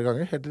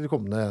ganger, helt til de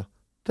kom ned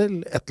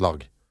til ett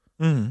lag.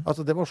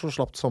 Altså det var så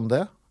slapt som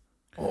det,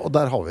 og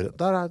der har vi det.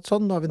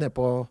 Sånn, nå er vi ned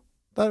på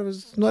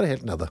nå er det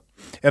helt nede.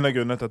 En av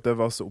grunnene til at det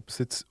var så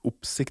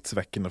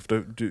oppsiktsvekkende,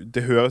 for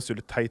det høres jo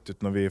litt teit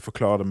ut når vi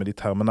forklarer det med de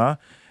termene,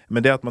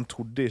 men det at man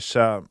trodde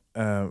ikke,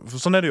 for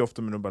sånn er det jo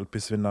ofte med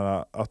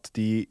Nobelprisvinnere, at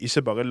de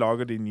ikke bare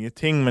lager de nye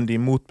ting, men de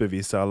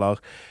motbeviser, eller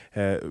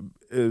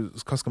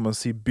hva skal man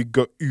si,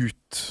 bygger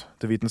ut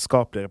det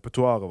vitenskapelige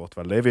repertoaret vårt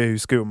veldig. Vi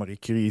husker jo Marie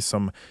Curie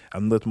som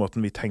endret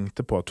måten vi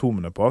tenkte på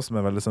atomene på, som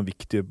er veldig sånn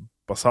viktig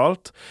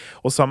basalt.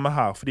 Og samme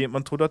her, fordi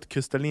man trodde at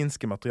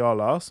krystallinske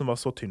materialer som var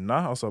så tynne,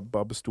 altså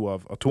bare bestod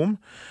av atom,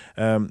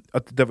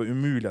 at det var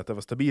umulig at det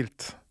var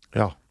stabilt.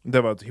 Ja.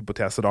 Det var et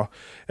hypotese da.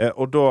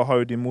 Og da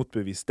har jo de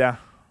motbevist det.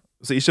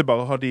 Så ikke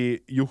bare har de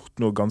gjort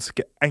noe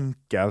ganske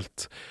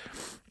enkelt,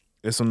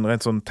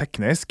 rent sånn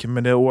teknisk,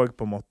 men det er også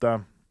på en måte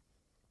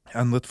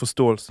endret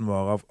forståelsen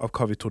vår av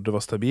hva vi trodde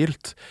var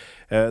stabilt.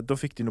 Da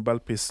fikk de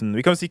Nobelprisen.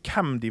 Vi kan jo si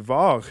hvem de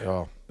var.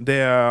 Ja. Det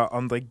er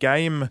André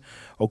Geim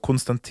og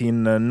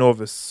Konstantin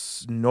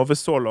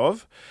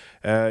Novoselov,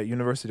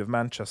 University of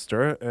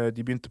Manchester.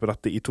 De begynte på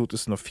dette i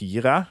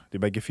 2004,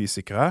 de begge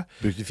fysikere.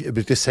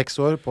 Brukte 6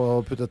 år på å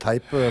putte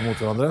teip mot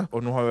hverandre.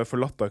 Og nå har jeg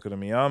forlatt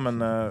akademia,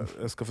 men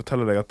jeg skal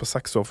fortelle deg at på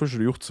 6 år får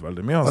ikke du gjort så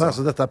veldig mye. Altså.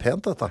 Så dette er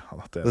pent, dette? Ja,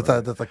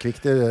 dette er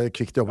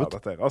kvikt jobbet? Ja,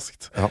 dette er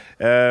raskt. Ja.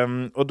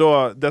 Og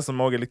da, det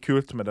som også er litt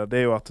kult med det,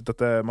 det er jo at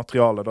dette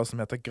materialet da, som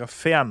heter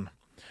grafen,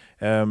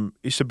 det er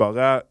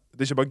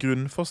ikke bare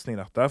grunnforskning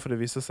dette, for det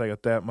viser seg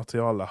at det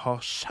materialet har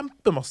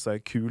kjempemasse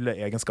kule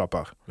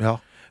egenskaper. Ja.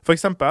 For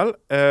eksempel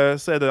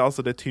så er det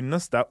altså det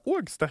tynneste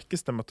og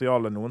sterkeste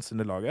materialet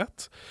noensinne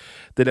laget.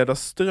 Det leder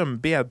strøm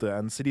bedre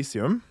enn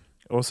silisium,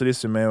 og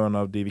silisium er jo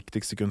en av de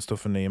viktigste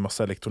grunnstoffene i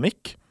masse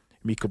elektronikk.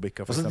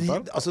 Mikrobrikker for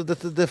eksempel.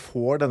 Det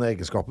får denne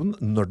egenskapen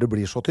når det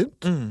blir så tynt.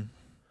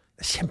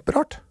 Det er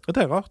kjemperart. Det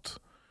er rart.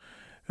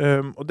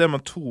 Og det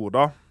man tror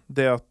da,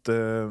 det at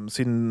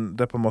siden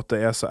det på en måte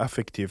er så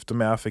effektivt og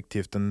mer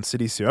effektivt enn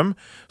silisium,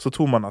 så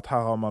tror man at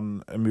her har man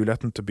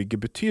muligheten til å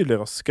bygge betydelig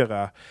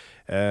raskere,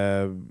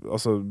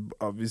 altså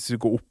hvis vi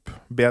går opp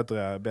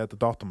bedre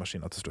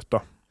datamaskiner til slutt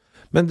da.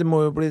 Men det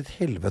må jo bli et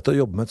helvete å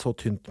jobbe med et så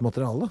tynt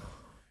materiale.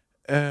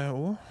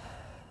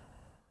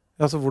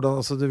 Altså, hvordan,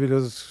 altså, det vil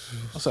jo...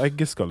 Altså,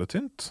 eggeskall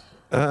tynt.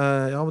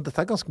 Ja, men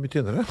dette ganske mye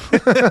tynnere.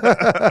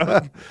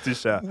 Det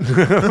skjer.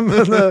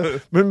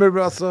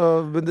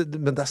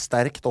 Men det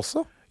sterkt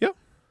også. Ja.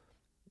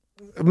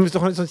 Men hvis du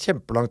har en sånn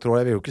kjempelang tråd,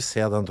 jeg vil jo ikke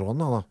se den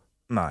tråden da.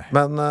 Nei.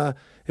 Men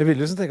jeg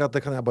vil jo tenke at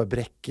det kan jeg bare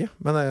brekke.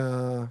 Men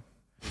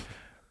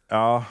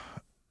Ja.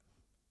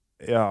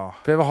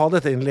 For jeg vil ha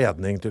dette i en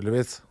ledning,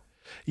 tydeligvis.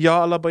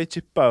 Ja, eller bare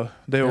chipper.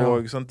 Det er jo,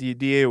 Ja. sant,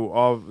 de er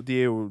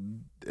jo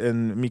en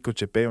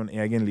mikrochip er jo en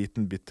egen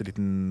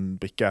bitteliten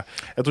brikke.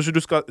 Jeg tror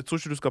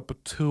ikke du skal på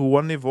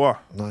trådnivå.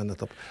 Nei,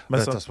 nettopp. Men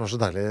Men så- det som er så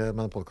deilig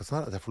med den podcasten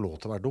her, at jeg får lov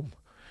til å være dum.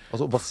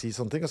 Altså, bare si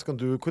sånne ting, og så kan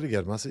du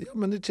korrigere meg og si, ja,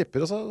 men de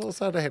chipper, og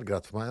så er det helt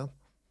greit for meg igjen.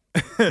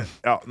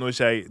 Ja, nå er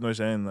ikke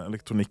jeg en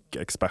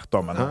elektronikkekspert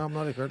da, men Ja, men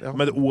allikevel, ja.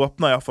 Men det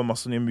åpner i hvert fall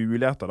masse nye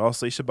muligheter da,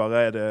 så ikke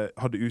bare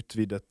har det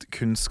utvidet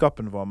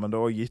kunnskapen vår, men det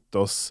har også gitt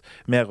oss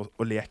mer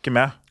å leke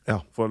med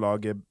for å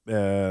lage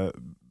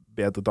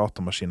bedre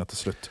datamaskiner til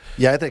slutt.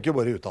 Jeg trekker jo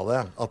bare ut av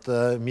det at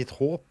mitt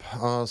håp,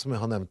 som jeg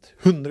har nevnt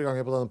 100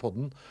 ganger på denne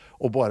podden,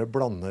 å bare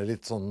blande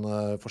litt sånn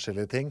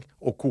forskjellige ting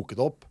og koke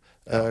det opp,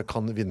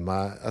 kan vinne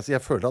meg. Altså,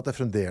 jeg føler at det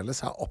fremdeles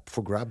er up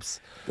for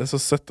grabs. Det er så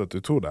søtt at du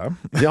tror det.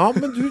 Ja,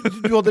 men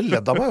du hadde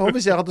ledd av meg også,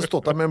 hvis jeg hadde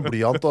stått der med en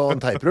blyant og en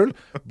teiprull.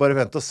 Bare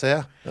vent og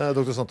se,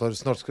 Dr. Santor,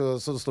 snart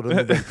så står det en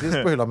Nobelpris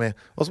på hylla mi.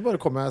 Og så bare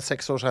kommer jeg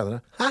 6 år senere.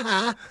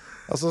 Haha!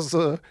 Altså,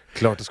 så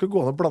klart det skulle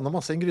gå an å blande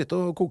masse i en gryte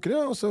og koke det,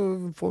 og så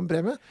få en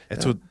premie.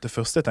 Jeg tror det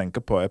første jeg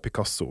tenker på er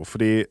Picasso,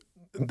 fordi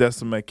det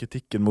som er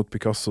kritikken mot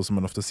Picasso, som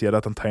man ofte sier, det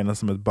er at han tegner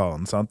som et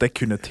barn, sant? Det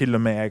kunne til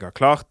og med jeg ha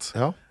klart.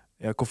 Ja.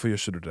 Ja, hvorfor gjør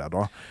ikke du det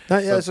da?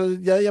 Nei,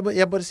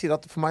 jeg bare sier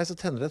at for meg så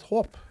tenner det et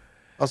håp.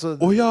 Altså,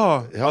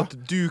 ja, ja. at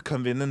du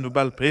kan vinne en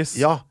Nobelpris.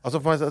 Ja, altså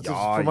for meg,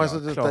 for meg så,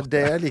 det klart er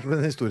det jeg liker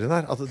med den historien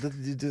her. Altså,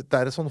 det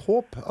er et sånn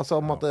håp. Altså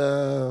om at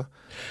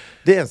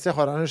det eneste jeg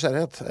har er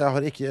nysgjerrighet.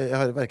 Jeg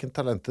har hverken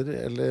talenter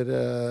eller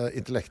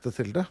intellektet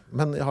til det.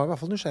 Men jeg har i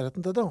hvert fall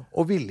nysgjerrigheten til det.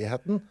 Og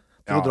villigheten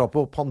til å dra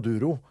på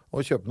Panduro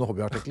og kjøpe noen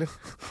hobbyartikler.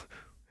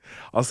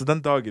 Altså den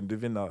dagen du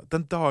vinner,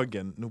 den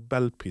dagen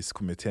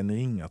Nobelpriskomiteen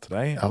ringer til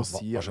deg og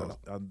sier,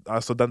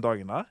 altså den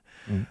dagen der,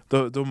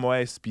 da må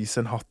jeg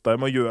spise en hatt, da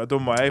må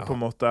jeg på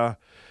en måte...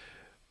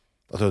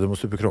 Da tror jeg du må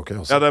stupe kråke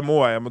også. Ja, det må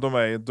jeg, men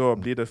da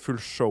blir det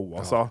full show,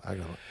 altså.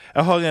 Ja,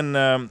 jeg har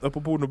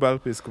apropos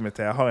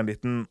Nobelpriskomité, jeg har en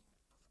liten...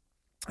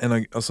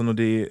 altså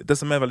det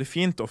som er veldig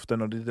fint ofte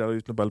når de deler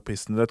ut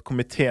Nobelprisen, det er at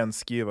komiteen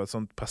skriver et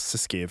sånt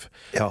presseskriv.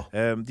 Ja.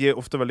 De er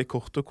ofte veldig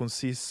korte og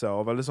konsise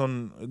og veldig sånn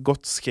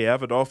godt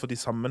skrevet da, for de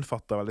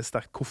sammenfatter veldig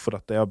sterkt hvorfor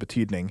dette er av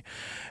betydning.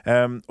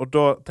 Og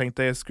da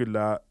tenkte jeg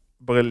skulle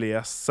bare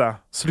lese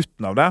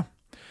slutten av det.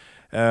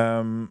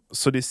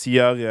 Så de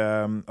sier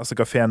altså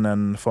grafen er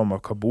en form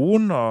av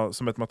karbon, og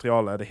som et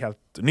materiale er det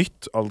helt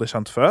nytt, aldri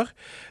kjent før.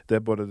 Det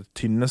er både det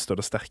tynneste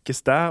og det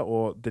sterkeste,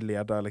 og det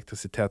leder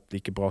elektrisitet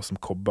like bra som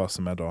kobber,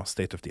 som er da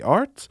state of the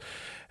art.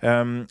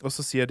 Og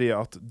så sier de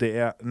at det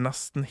er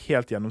nesten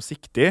helt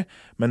gjennomsiktig,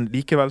 men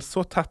likevel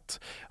så tett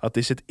at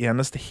det ikke er et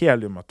eneste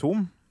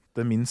heliumatom,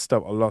 det minste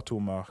av alle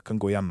atomer, kan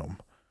gå gjennom.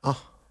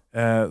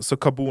 Så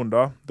karbon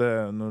da,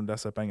 nå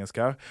leser jeg på engelsk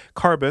her.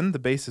 Carbon,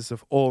 the basis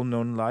of all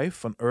known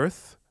life on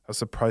Earth, has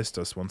surprised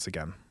us once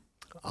again.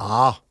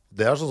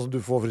 Det er sånn som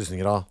du får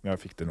frysninger av. Ja, jeg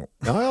fikk det nå.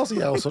 Ja, altså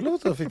jeg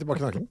også fikk det bak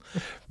nakken.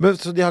 Men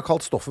så de har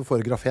kalt stoffet for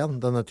grafen,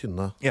 denne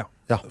tynne. Ja,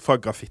 fra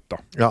grafitt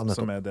da,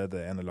 som er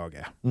det ene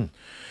laget er.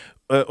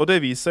 Og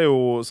det viser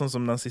jo, sånn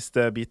som den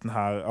siste biten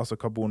her, altså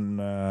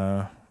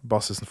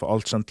karbonbasisen for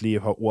alt kjent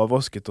liv har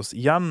overrasket oss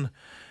igjen.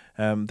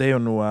 Det er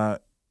jo noe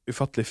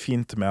ufattelig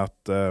fint med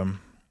at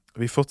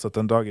vi fortsatt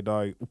en dag i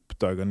dag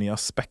oppdager nye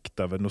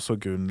aspekter ved noe så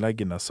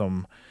grunnleggende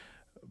som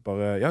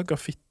bare,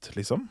 grafitt,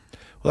 liksom.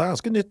 Og det er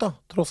ganske nytt da,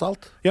 tross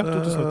alt. Ja,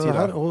 2010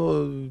 her. Og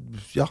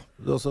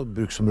altså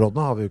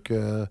bruksområdene har vi jo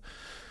ikke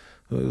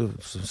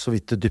så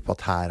vidt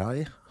dyppet tæra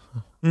i.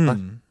 Nei.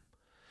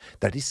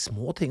 Det er de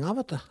små tingene,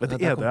 vet du. Det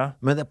er det.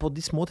 Men på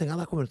de små tingene,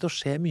 der kommer det til å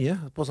skje mye.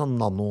 På sånn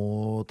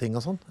nanoting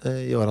og sånn,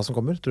 i årene som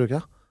kommer, tror du ikke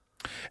det?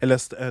 Jeg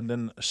leste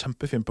en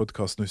kjempefin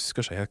podcast, nå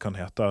husker jeg ikke helt hva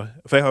den heter.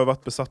 For jeg har jo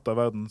vært besatt av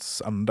verdens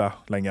ende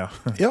lenge.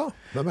 Ja,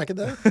 hvem er ikke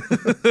det?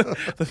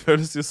 Det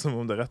føles jo som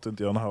om det er rett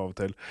rundt hjørnet her av og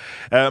til.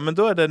 Men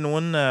da er det det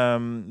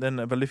er en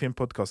veldig fin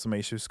podcast som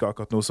jeg ikke husker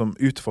akkurat nå, som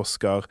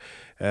utforsker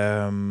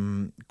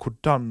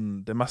hvordan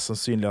det er mest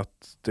sannsynlig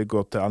at det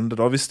går til ende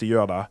da, hvis de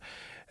gjør det.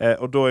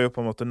 Og da er jo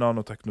på en måte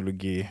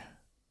nanoteknologi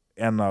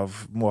en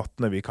av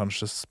måtene vi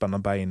kanskje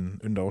spenner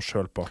bein under oss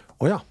selv på.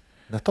 Ja.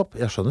 Nettopp,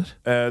 jeg skjønner.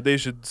 Det er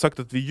ikke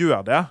sagt at vi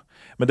gjør det,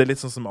 men det er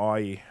litt sånn som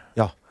AI.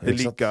 Ja, det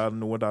ligger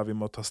noe der vi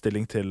må ta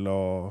stilling til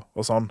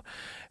og sånn.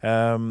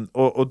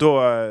 Og da,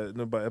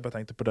 jeg bare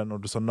tenkte på det når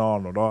du sa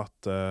nano da,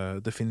 at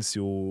det finnes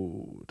jo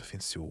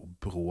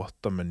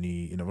bråter med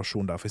ny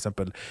innovasjon der. For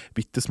eksempel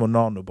bittesmå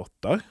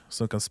nanobotter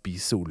som kan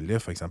spise olje,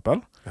 for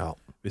eksempel. Ja.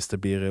 Hvis det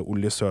blir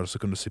oljesøl,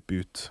 så kan du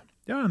sippe ut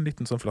en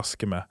liten sånn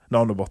flaske med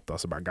nanobotter,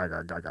 så bare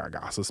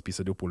så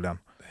spiser de opp oljen.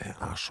 Det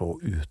er så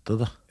ute,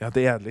 det. Ja,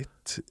 det er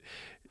litt...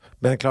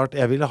 Men klart,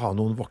 jeg ville ha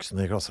noen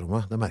voksne i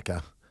klasserommet, det merker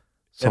jeg.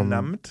 En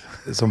nemnd?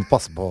 Som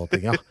passer på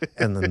ting, ja.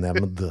 En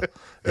nemnd.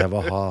 Jeg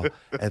vil ha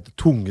et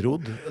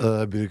tungrodd,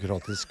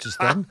 byråkratisk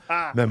system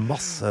med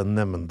masse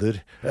nemnder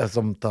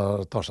som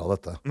tar seg av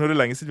dette. Nå er det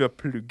lenge siden vi har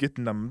plugget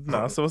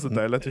nemndene, så var det så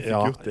deilig at vi fikk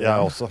gjort det. Ja,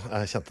 jeg også.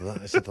 Jeg kjente det.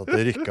 Jeg kjente at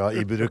det rykket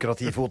i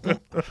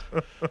byråkratifoten.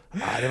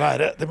 Ære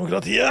være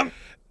demokratiet!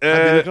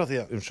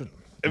 Byråkratiet, unnskyld.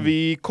 Vi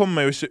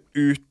kommer jo ikke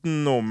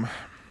utenom,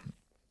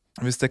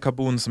 hvis det er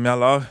karbon som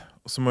gjelder,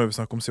 så må vi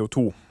snakke om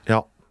CO2.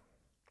 Ja.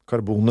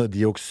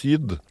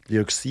 Karbondioksid.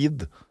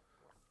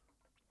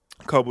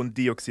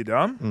 Karbondioksid,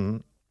 ja.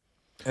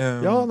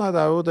 Ja, nei,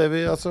 det er jo det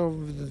vi, altså,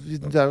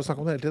 det er jo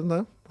snakk om det hele tiden,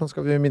 det. Hvordan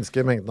skal vi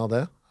minske mengden av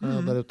det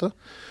der ute?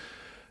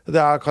 Det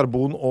er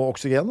karbon og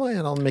oksygen, da, i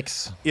en annen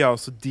mix. Ja,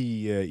 så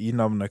i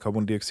navnet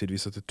karbondioksid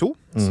viser til 2,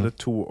 så det er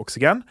 2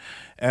 oksygen.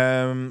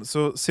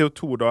 Så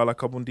CO2 da, eller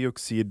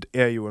karbondioksid,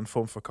 er jo en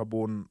form for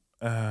karbon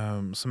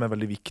som er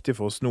veldig viktig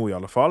for oss nå i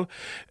alle fall.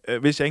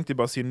 Vil ikke egentlig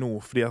bare si nå,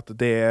 fordi at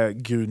det er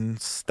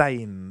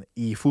grunnsteinen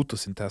i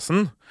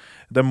fotosyntesen.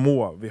 Det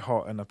må vi ha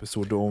en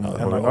episode om en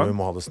gang. Ja, vi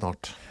må ha det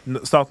snart.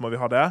 Snart må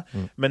vi ha det.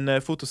 Men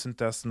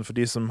fotosyntesen, for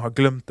de som har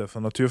glemt det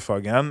fra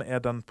naturfagen,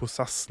 er den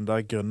prosessen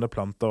der grønne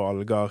planter og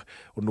alger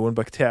og noen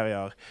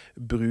bakterier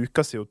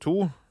bruker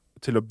CO2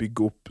 til å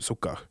bygge opp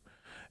sukker.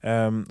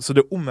 Så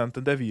det er omvendt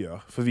enn det vi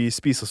gjør, for vi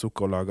spiser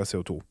sukker og lager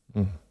CO2.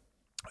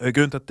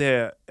 Grunnen til at det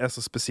er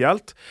så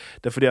spesielt,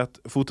 det er fordi at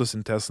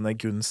fotosyntesen er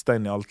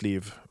grunnstein i alt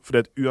liv. Fordi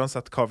at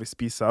uansett hva vi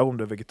spiser, om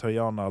det er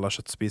vegetarianer eller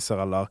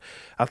kjøttspiser eller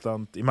et eller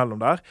annet imellom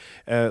der,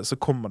 så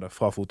kommer det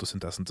fra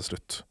fotosyntesen til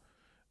slutt.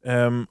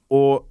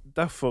 Og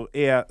derfor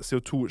er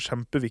CO2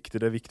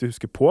 kjempeviktig. Det er viktig å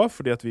huske på,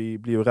 fordi at vi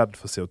blir jo redd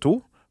for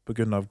CO2 på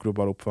grunn av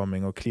global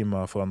oppvarming og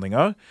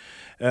klimaforandringer.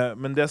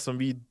 Men det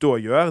som vi da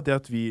gjør, det er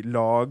at vi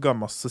lager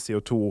masse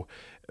CO2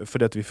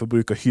 fordi at vi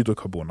forbruker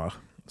hydrokarboner,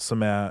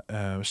 som er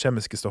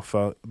kjemiske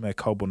stoffer med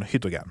karbon og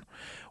hydrogen.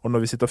 Og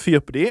når vi sitter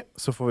fyr på de,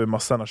 så får vi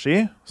masse energi,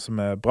 som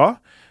er bra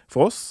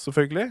for oss,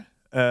 selvfølgelig.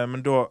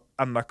 Men da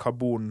ender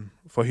karbon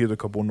fra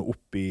hydrokarbonet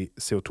opp i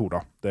CO2,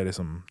 da. Det er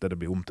liksom det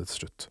blir om til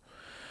slutt.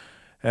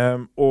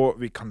 Og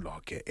vi kan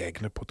lage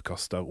egne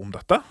podcaster om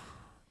dette.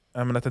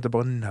 Men jeg tenkte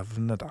bare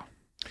nevne det.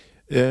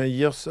 Gi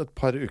oss et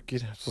par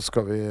uker, så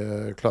skal vi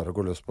klare å gå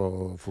løs på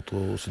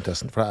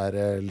fotosyntesen, for det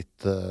er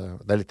litt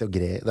å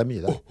greie, det er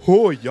mye det.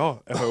 Ja!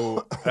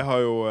 Jeg har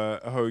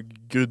jo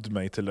grudd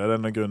meg til det. Det er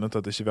en av grunnene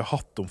til at ikke vi har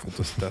hatt om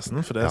fotosyntesen,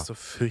 for det er så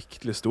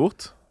fryktelig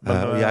stort.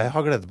 Og jeg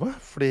har gledet meg,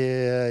 fordi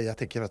jeg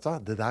tenker, vet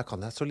du, det der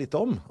kan jeg så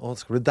lite om, og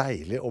det skal bli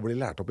deilig å bli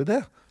lært opp i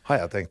det, har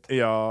jeg tenkt.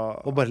 Ja.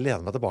 Og bare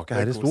lene meg tilbake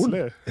her i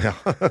stolen. Ja.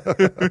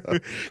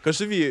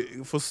 Kanskje vi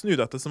får snu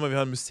dette, så må vi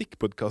ha en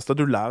musikkpodcast der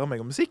du lærer meg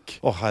om musikk.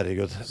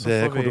 Herregud, det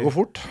kommer til å gå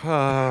fort.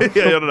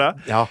 Gjør det det?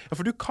 Ja.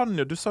 For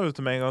du sa jo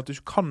til meg at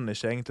du kan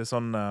ikke egentlig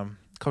sånn,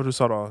 hva du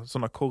sa da,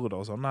 sånn akkorder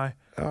og sånn, nei.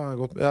 Ja,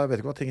 godt. Jeg vet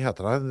ikke hva ting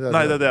heter der.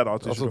 Nei, det er det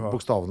da. Altså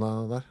bokstavene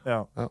der.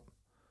 Ja.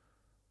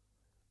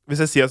 Hvis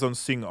jeg sier sånn,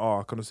 syng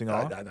A, kan du synge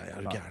A? Nei, jeg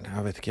er jo gæren.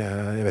 Jeg vet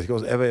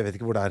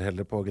ikke hvor det er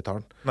heller på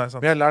gitaren. Nei, sant.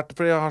 Men jeg har lært,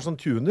 for jeg har sånn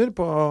tuner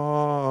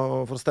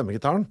for å stemme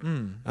gitaren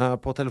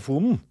på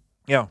telefonen.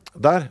 Ja.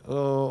 Der,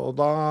 og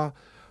da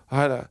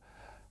har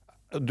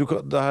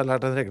jeg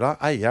lært en regel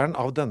av eieren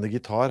av denne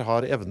gitar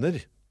har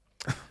evner.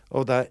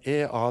 Og det er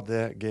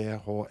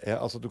E-A-D-G-H-E.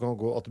 Altså du kan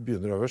gå at du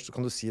begynner øverst, så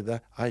kan du si det.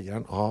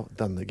 Eieren av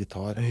denne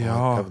gitar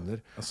har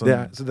evner. Altså, det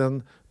er en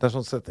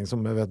sånn setning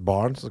som jeg vet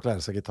barn som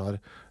lærer seg gitar,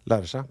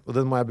 lærer seg. Og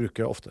den må jeg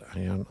bruke ofte.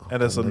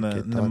 Er det sånn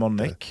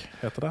mnemonic,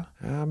 heter det?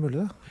 Ja,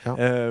 mulig det. Ja.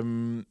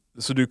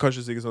 Så du kan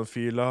ikke synge sånn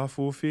fila,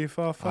 fo, fi,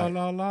 fa, fa,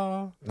 la, la?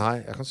 Nei,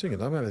 jeg kan synge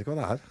det, men jeg vet ikke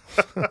hva det er.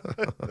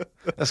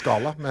 Det er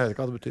skala, men jeg vet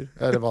ikke hva det betyr.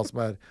 Eller hva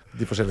som er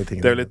de forskjellige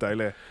tingene. Det er jo litt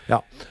deilig. Ja.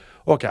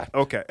 Ok.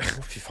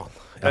 Fy faen.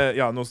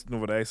 Ja, nå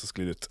var det jeg som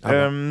sklidde ut.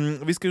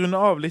 Vi skal runde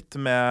av litt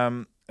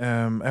med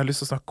jeg har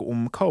lyst til å snakke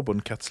om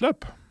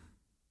karbonkretsløp.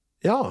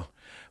 Ja.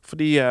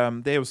 Fordi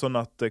det er jo sånn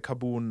at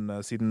karbon,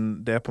 siden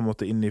det er på en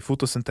måte inne i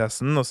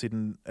fotosyntesen, og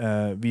siden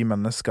vi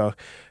mennesker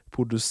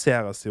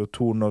produserer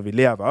CO2 når vi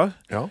lever,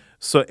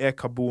 så er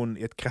karbon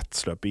i et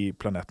kretsløp i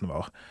planeten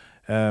vår.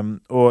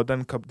 Og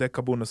det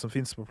karbonet som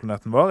finnes på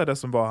planeten vår, er det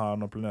som var her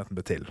når planeten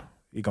ble til,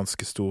 i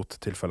ganske stort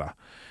tilfelle.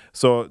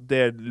 Så det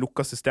er et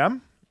lukket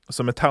system,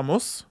 som er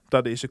termos,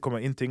 der det ikke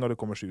kommer inn ting, og det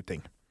kommer ikke ut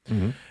ting.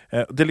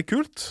 Det er litt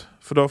kult,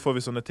 for da får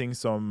vi sånne ting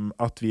som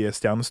at vi er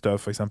stjernestøv,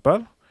 for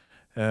eksempel.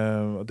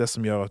 Og det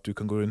som gjør at du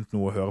kan gå rundt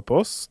nå og høre på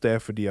oss, det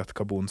er fordi at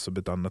karbon som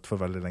ble dannet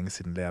for veldig lenge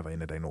siden lever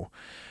inni deg nå.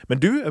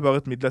 Men du er bare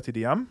et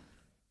midlertidig hjem.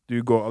 Du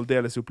går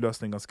aldeles i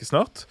oppløsning ganske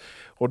snart,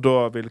 og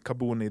da vil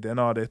karbon i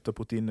DNA-et ditt og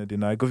proteinene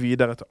dine gå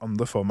videre til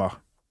andre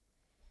former.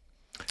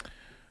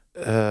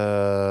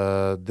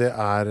 Det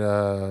er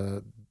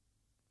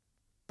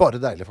bare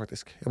deilig,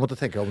 faktisk. Jeg måtte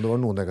tenke om det var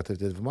noe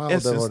negativt for meg.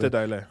 Jeg synes det er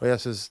deilig. Og jeg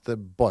synes det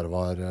bare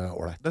var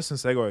ålreit. Det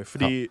synes jeg også.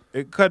 Fordi,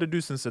 hva er det du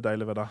synes er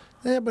deilig ved det?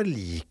 Jeg bare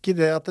liker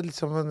det at det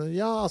liksom,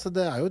 ja, altså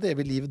det er jo det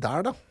vi liv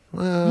der da.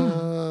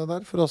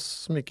 Der, for oss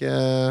som ikke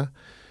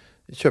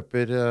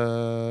kjøper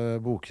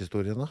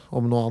bokhistoriene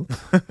om noe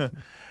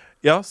annet.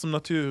 Ja, som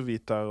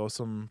naturviter og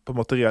som på en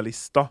måte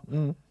realist da.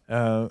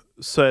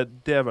 Så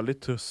det veldig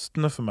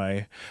trøstende for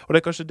meg. Og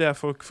det kanskje det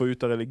folk får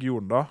ut av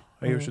religion da.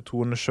 Jeg jo ikke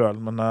troende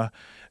selv, men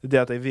det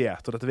at jeg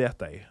vet, og dette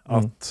vet jeg,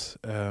 at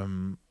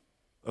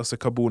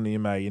altså karbon i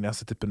meg, i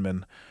nesetippen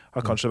min,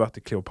 har kanskje vært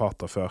i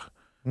Kleopatra før.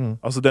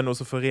 Altså det noe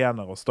som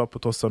forener oss da på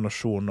tross av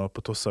nasjon og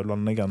på tross av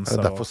landegrenser.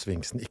 Det derfor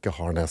Sfinksen ikke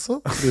har nese?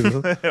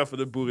 Ja, for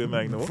det bor i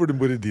meg nå. For det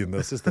bor i din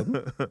nese i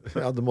stedet.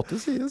 Ja, det måtte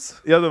sies.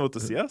 Ja, det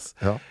måtte sies.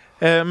 Ja.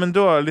 Men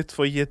da litt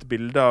for å gi et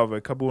bilde av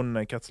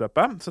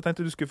karbonkretsløpet, så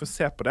tenkte jeg du skulle få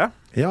se på det.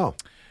 Ja.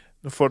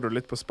 Nå får du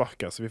litt på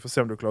sparket, så vi får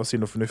se om du klarer å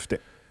si noe fornuftig.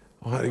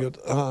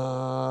 Herregud.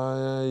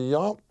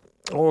 Ja,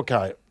 ok.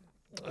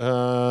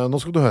 Nå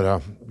skal du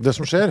høre. Det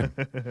som skjer,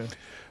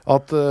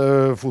 at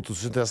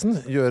fotosyntesen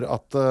gjør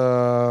at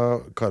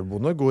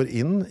karbonet går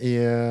inn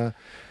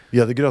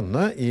via det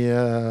grønne i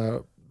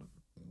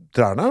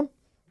trærne,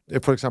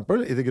 for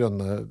eksempel, i det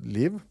grønne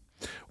liv,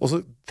 og så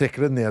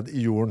trekker det ned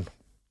i jorden.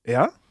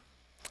 Ja.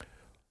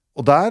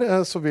 Og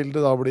der så vil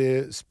det da bli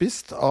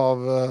spist av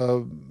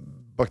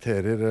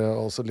bakterier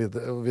og så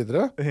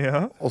videre.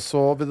 Ja. Og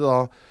så vil det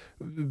da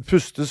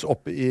pustes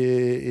opp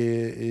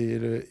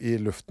i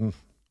luften.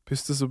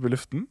 Pustes opp i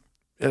luften?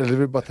 Eller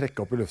vil bare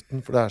trekke opp i luften,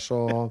 for det er så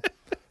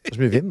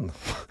mye vind.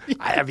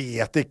 Nei, jeg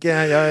vet ikke.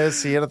 Jeg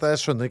sier dette,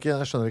 jeg skjønner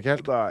ikke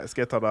helt. Da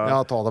skal jeg ta det. Ja,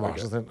 ta det, vær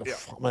så snill.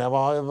 Men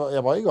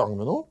jeg var i gang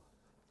med noe.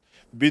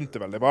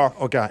 Begynte veldig bra.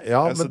 Ok,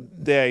 ja, altså,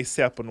 men det jeg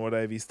ser på nå,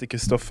 det jeg viste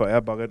Kristoffer,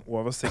 bare en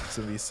oversikt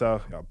som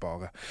viser,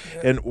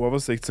 en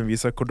oversikt som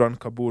viser hvordan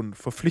karbon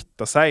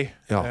forflytter seg.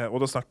 Ja.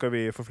 Og da snakker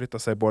vi forflytter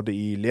seg både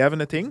i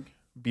levende ting,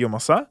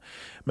 biomasse,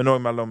 men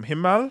også mellom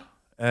himmel,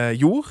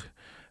 jord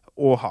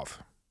og hav.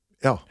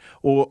 Ja.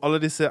 Og alle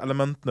disse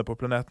elementene på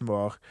planeten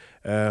vår,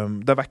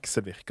 der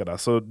vekselvirker det.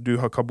 Så du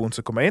har karbon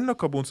som kommer inn, og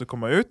karbon som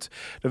kommer ut.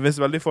 Det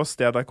finnes veldig få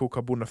steder hvor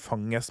karbonet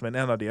fanges, men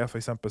en av de for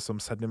eksempel som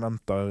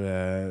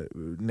sedimenter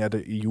nede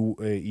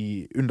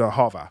under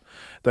havet.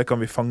 Der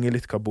kan vi fange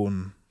litt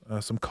karbon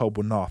som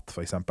karbonat,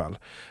 for eksempel.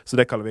 Så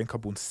det kaller vi en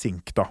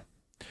karbonsink, da.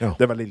 Ja.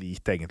 Det veldig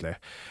lite, egentlig.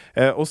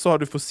 Og så har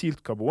du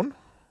fossilt karbon,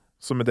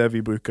 som det vi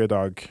bruker i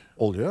dag.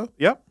 Olje?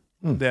 Ja.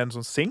 Det en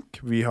sånn sink.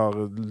 Vi har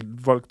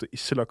valgt å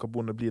ikke la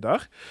karbonet bli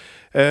der.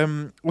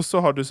 Og så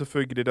har du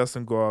selvfølgelig det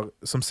som går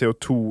som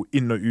CO2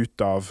 inn og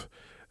ut av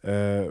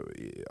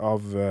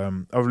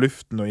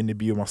luften og inn i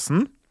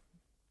biomassen.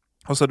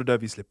 Og så er det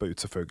det vi slipper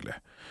ut, selvfølgelig.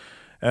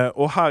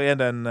 Og her er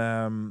det en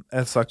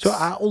slags... Så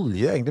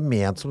olje egentlig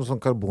ment som sånn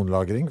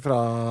karbonlagring fra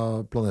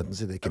planetens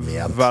side? Ikke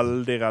ment.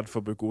 Veldig redd for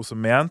å bruke ord som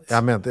ment.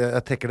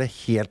 Jeg trekker det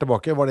helt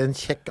tilbake. Var det en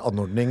kjekk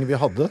anordning vi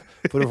hadde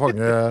for å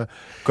fange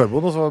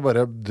karbon, og så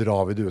bare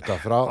drar vi det ut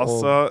derfra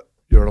og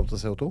gjør det om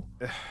til CO2?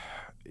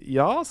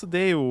 Ja, altså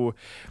det er jo...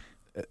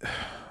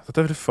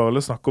 Dette er det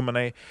farlig å snakke om,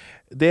 men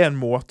det er en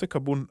måte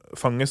karbon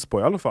fanges på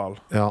i alle fall.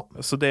 Ja.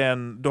 Så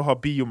da har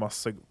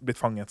biomasse blitt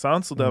fanget,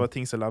 sant? Så det var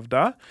ting som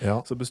levde,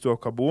 så består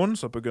av karbon,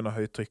 så på grunn av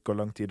høyt trykk og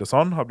lang tid og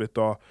sånn, har blitt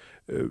da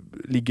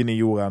liggende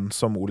i jorden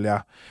som olje.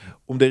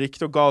 Om det er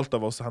riktig og galt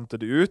av oss å hente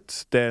det ut,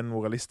 det er en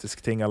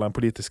moralistisk ting, eller en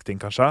politisk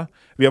ting kanskje.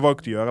 Vi har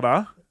valgt å gjøre det.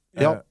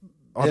 Ja.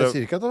 Jeg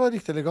sier ikke at det var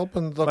riktig eller galt,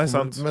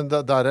 men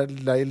der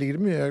ligger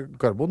det mye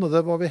karbon, og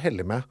det var vi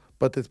heldige med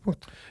på et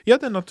tidspunkt. Ja,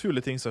 det er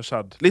naturlige ting som har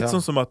skjedd. Litt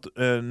sånn som at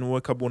noe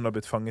karbon har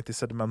blitt fanget i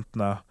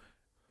sedimentene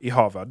i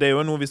havet. Det er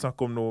jo noe vi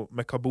snakker om nå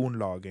med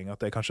karbonlagring,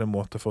 at det er kanskje en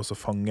måte for oss å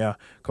fange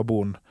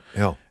karbon.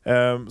 Ja.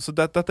 Så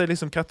dette er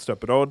liksom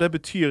kretsløpet da, og det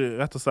betyr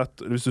rett og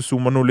slett, hvis du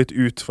zoomer nå litt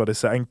ut fra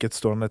disse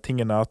enkeltstående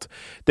tingene, at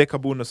det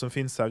karbonet som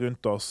finnes her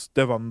rundt oss,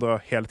 det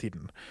vandrer hele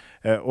tiden.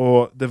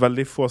 Og det er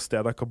veldig få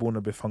steder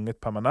karbonet blir fanget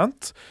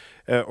permanent.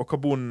 Og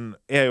karbon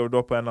er jo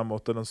da på en eller annen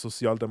måte den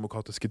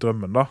sosialdemokratiske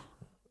drømmen da,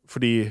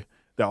 fordi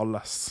det er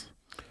alles.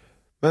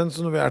 Men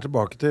så når vi er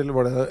tilbake til,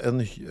 var det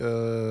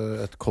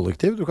et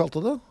kollektiv du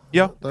kalte det?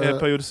 Ja,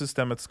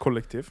 periodesystemets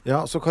kollektiv.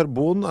 Ja, så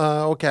karbon,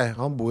 ok,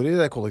 han bor i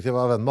det kollektivet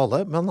og er venn med alle,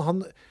 men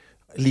han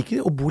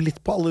liker å bo litt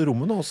på alle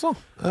rommene også.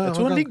 Jeg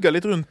tror han ligger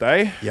litt rundt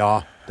deg. Ja,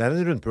 det er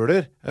en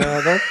rundpuler.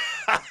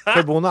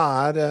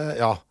 Karbonet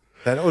ja,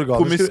 det er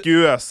organisk...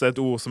 Promiskuøs er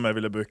et ord som jeg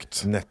ville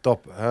brukt.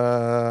 Nettopp.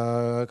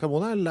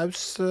 Karbonet er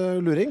laus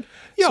luring.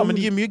 Ja, men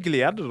det gir mye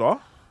glede da.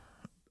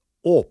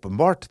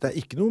 Åpenbart. Det er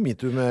ikke noe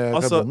MeToo med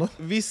karbonet.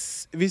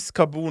 Hvis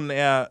karbon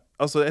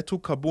jeg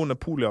tror karbon er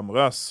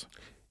polyamorøs.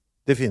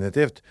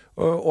 Definitivt.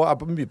 Og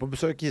er mye på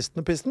besøk i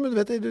histen og pisten, men du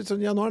vet,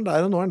 ja, nå er han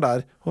der, og nå er han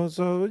der. Og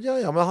så,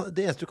 men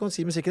det eneste du kan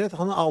si med sikkerhet,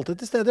 han er alltid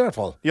til stede i hvert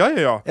fall. Ja.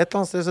 Et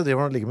eller annet sted så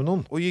driver han og ligger med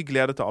noen. Og gir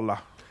glede til alle.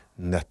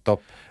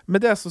 Nettopp.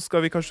 Med det så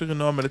skal vi kanskje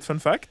runde av med litt fun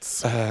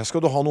facts.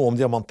 Skal du ha noe om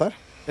diamanter?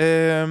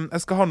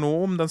 Jeg skal ha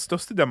noe om den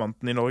største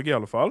diamanten i Norge i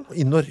alle fall.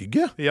 I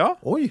Norge? Ja.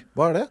 Oi,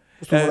 hva er det?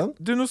 Hvor stor er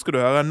den? Nå skal du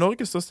høre.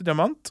 Norges største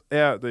diamant det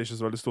er ikke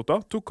så veldig stort da,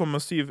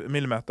 2,7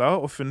 millimeter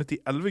og funnet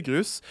i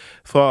elvegrus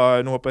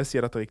fra, nå håper jeg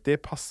sier dette riktig,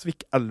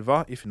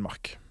 Pasvik-elva i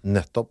Finnmark.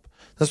 Nettopp.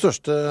 Den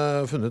største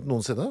funnet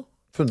noensinne?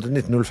 Funnet i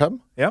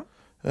 1905? Ja.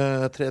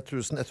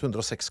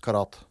 3106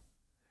 karat.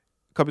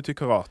 Hva betyr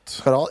karat?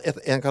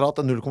 En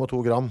karat 0,2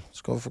 gram.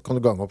 Kan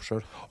du gange opp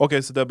selv. Ok,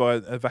 så det bare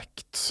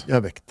vekt.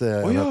 Ja, vekt.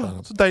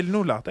 Så deilig,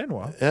 nå lærte jeg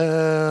noe.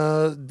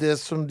 Det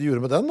som de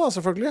gjorde med den da,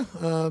 selvfølgelig,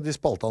 de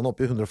spalta den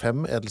opp i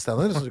 105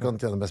 edelstener, så du kan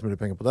tjene mest mulig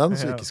penger på den,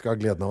 så du ikke skal ha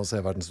gleden av å se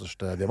verdens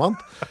største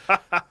diamant.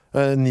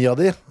 9 av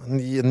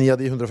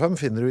de 105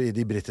 finner du i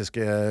de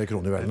britiske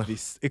kronjuvelene.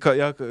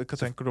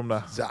 Hva tenker du om det?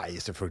 Nei,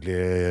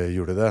 selvfølgelig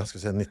gjorde de det. Skal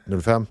vi se,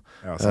 1905.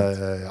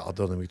 Ja,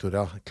 Dronning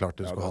Victoria, klart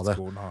du skal ha det.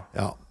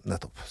 Ja,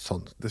 nettopp. Sånn.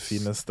 Det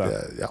fineste.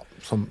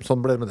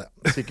 Sånn ble det med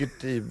det.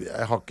 Sikkert,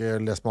 jeg har ikke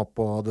lest meg opp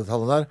på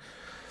detaljene der,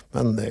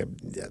 men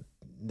jeg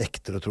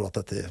nekter å tro at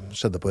dette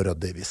skjedde på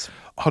røddig vis.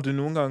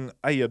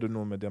 Eier du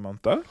noe med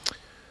diamanter?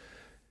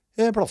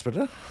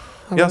 Platespillere.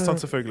 Ja, sant,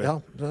 selvfølgelig. Ja,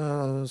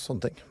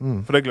 sånne ting.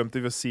 For det glemte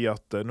vi å si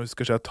at, nå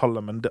husker jeg ikke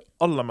tallet, men det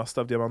aller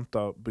meste av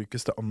diamanter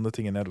brukes til andre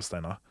ting enn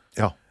edelsteiner.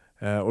 Ja.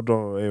 Og da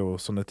er jo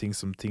sånne ting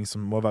som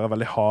må være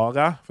veldig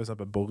harde, for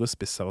eksempel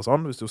borrespisser og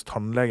sånn. Hvis du er hos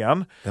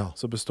tannlegen,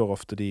 så består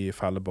ofte de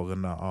fæle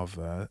borrene av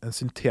en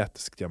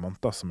syntetisk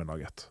diamanter som er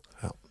laget.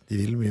 Ja,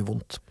 de vil mye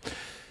vondt.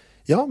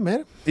 Ja,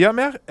 mer? Ja,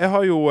 mer. Jeg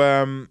har jo,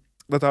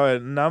 dette har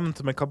jeg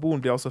nevnt, men karbon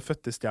blir altså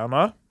født i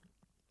stjerner.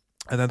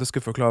 Jeg tenkte jeg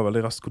skulle forklare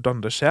veldig raskt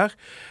hvordan det skjer.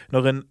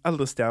 Når en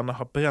eldre stjerne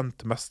har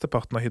brent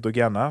mesteparten av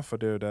hydrogenet, for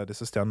det er jo det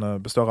disse stjernene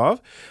består av,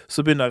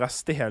 så begynner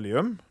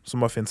restehelium,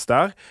 som må finnes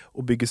der,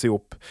 å bygge seg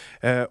opp.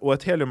 Og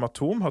et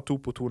heliumatom har 2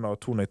 protoner og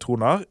 2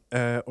 nøytroner,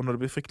 og når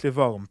det blir fryktelig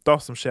varmt da,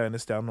 som skjer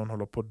inne i stjernen når den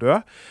holder på å dø,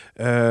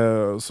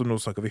 så nå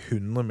snakker vi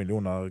 100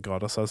 millioner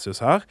grader Celsius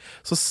her,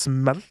 så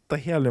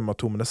smelter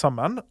heliumatomene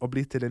sammen og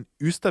blir til en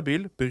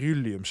ustabil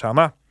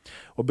berylliumkjerne.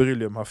 Og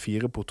beryllium har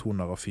 4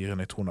 protoner og 4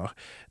 nøytroner.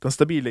 Den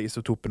stabile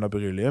isotopen av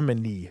beryllium er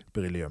 9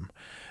 beryllium.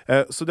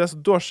 Så det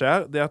som da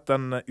skjer, det er at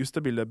den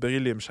ustabile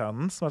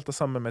berylliumkjernen smelter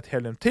sammen med et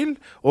helium til,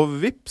 og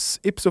vips,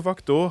 ipso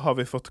facto har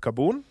vi fått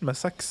karbon med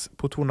 6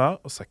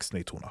 protoner og 6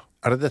 nøytroner.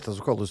 Er det dette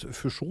som kalles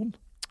fusjon?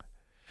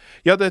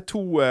 Ja, det er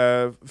 2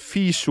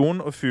 fisjon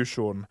og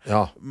fusjon.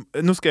 Ja.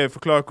 Nå skal jeg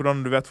forklare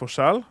hvordan du vet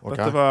forskjell. Okay.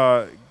 Dette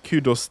var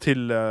kudos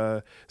til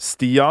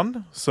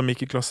Stian, som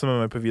gikk i klasse med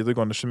meg på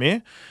videregående kjemi,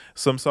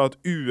 som sa at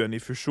U-en i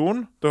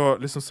fusjon, da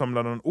liksom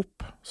samler den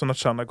opp, sånn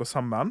at kjerner går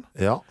sammen.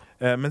 Ja.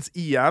 Mens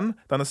I-en,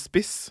 den er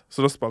spiss,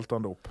 så da spalter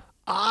den det opp.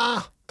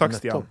 Takk,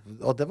 Stian.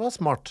 Og det var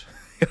smart.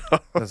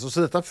 Så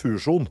dette er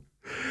fusjon.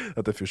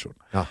 Dette er fusjon.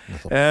 Ja,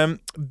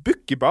 nettopp.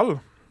 Bukkeball.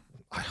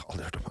 Nei,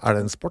 aldri hørt om. Er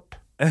det en sport?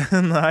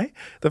 Nei,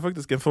 det er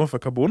faktisk en form for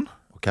karbon.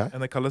 Okay.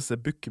 Den kalles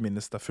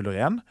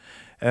bukkministerfullerén.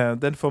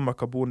 Det er en form av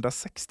karbon der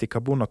 60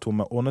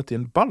 karbonatomer er ordnet i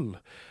en ball.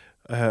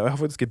 Og jeg har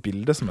faktisk et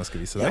bilde som jeg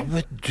skal vise deg. Ja,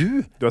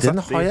 men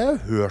den har jeg jo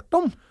hørt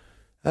om.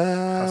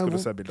 Her skal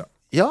du se bildet.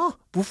 Ja,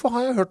 hvorfor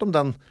har jeg hørt om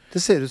den?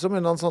 Det ser ut som en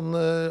eller annen sånn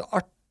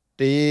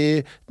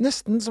artig,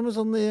 nesten som en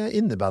sånn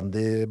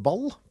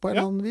innebandyball på en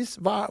eller annen vis.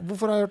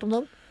 Hvorfor har jeg hørt om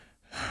den?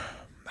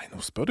 Nei,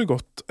 nå spør du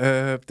godt.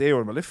 Det er jo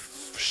en veldig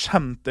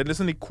kjent, det er litt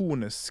sånn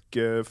ikonisk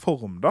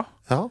form da.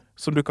 Ja.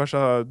 Som du kanskje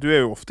har, du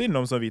er jo ofte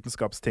innom sånn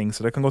vitenskapsting,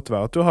 så det kan godt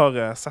være at du har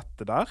sett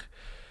det der.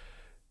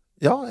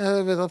 Ja,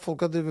 jeg vet at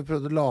folk har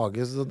prøvd å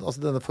lage, altså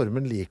denne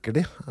formen liker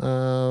de.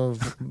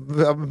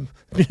 Vi har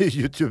mye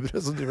YouTubere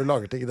som driver og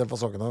lager ting i den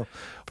fasongen.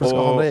 For det skal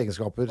ha noen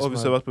egenskaper. Og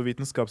hvis du har vært på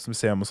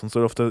vitenskapsmuseum og sånn, så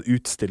er det ofte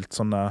utstilt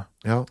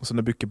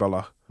sånne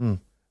bukkeballer.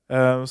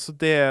 Så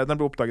den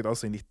ble oppdaget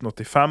altså i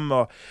 1985,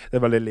 og det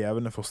er veldig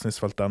levende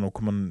forskningsfelt der nå,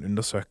 hvor man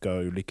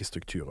undersøker ulike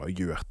strukturer og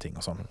gjør ting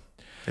og sånn.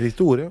 Jeg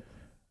likte ordet.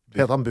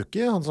 Heter han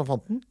Bukki, han som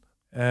fant den?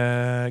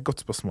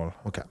 Godt spørsmål.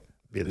 Ok,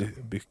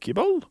 videre.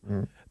 Bukkeball?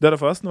 Det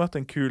hadde forresten vært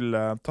en kul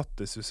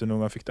tattis hvis jeg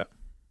noen gang fikk det.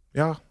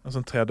 Ja. En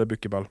sånn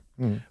 3D-bukkeball.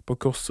 På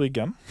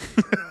korsryggen.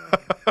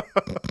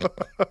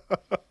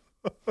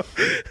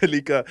 Jeg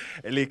liker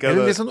det.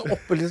 Litt sånn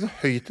oppe, litt sånn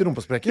høyt i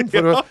rumpesprekken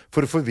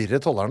for å forvirre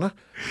tollerne.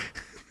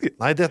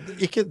 Nei, det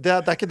er ikke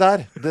der.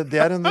 Det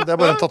er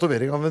bare en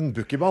tatovering av en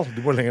bukkeball.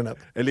 Du må lenger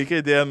ned. Jeg liker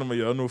ideen om å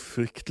gjøre noe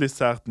fryktelig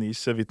sært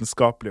nisje,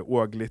 vitenskapelig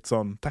og litt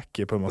sånn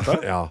tacky på en måte.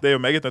 Ja. Det er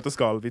jo meget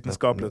nøtteskall,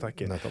 vitenskapelig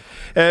tacky.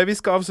 Vi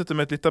skal avslutte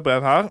med et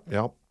lytterbrev her.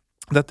 Ja.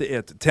 Dette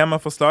er et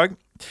temaforslag.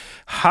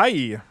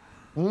 Hei!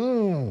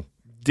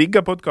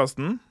 Digger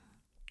podcasten.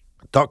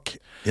 Takk.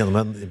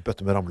 Gjennom en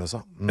bøtte med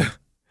ramløsa.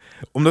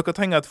 Om dere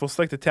trenger et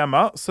forslag til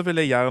tema, så vil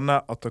jeg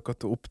gjerne at dere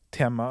tar opp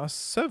temaet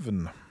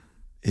søvn.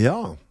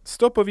 Ja.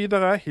 Stå på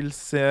videre,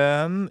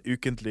 hilsen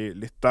ukentlig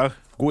lytter.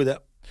 God idé.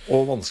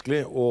 Og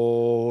vanskelig,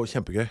 og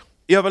kjempegøy.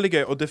 Ja, veldig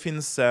gøy. Og det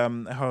finnes,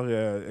 jeg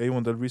gjorde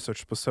en del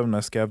research på søvn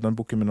når jeg skrev den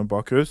boken min om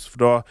bakrus,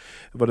 for da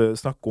var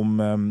det snakk om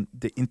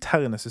det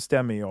interne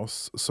systemet i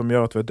oss som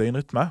gjør at vi har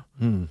døgnrytme.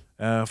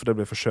 For det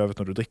blir forskjøvet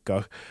når du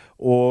drikker.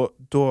 Og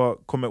da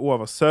kom jeg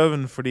over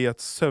søvn, fordi at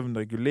søvn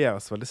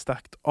reguleres veldig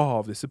sterkt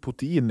av disse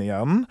proteinene i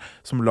hjernen,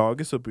 som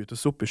lages og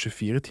brytes opp i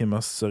 24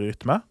 timers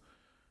rytme.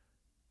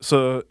 Så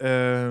hva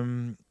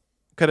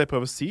er det jeg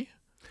prøver å si?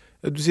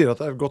 Du sier at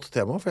det er et godt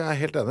tema, for jeg er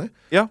helt enig.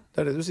 Ja. Det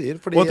er det du sier.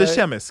 Og at det er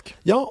kjemisk.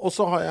 Ja, og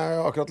så har jeg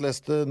akkurat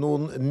lest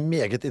noen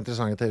meget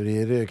interessante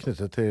teorier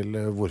knyttet til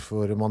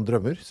hvorfor man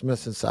drømmer, som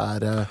jeg synes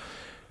er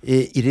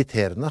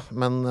irriterende,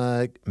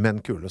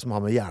 men kule, som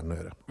har med hjernen å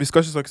gjøre. Vi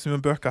skal ikke snakke så mye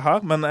om bøker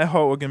her, men jeg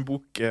har også en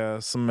bok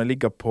som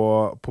ligger på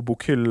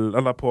bokhyll,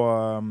 eller på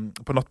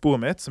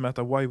nattbordet mitt, som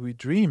heter Why We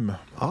Dream.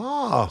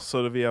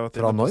 Så vi har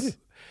fra når?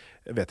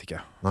 Jeg vet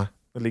ikke. Nei.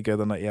 Det ligger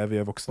i denne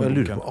evige voksne jeg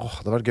lurer boken.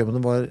 på, det var gøy, men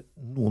den var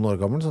noen år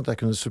gammel, sånn at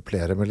jeg kunne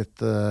supplere med litt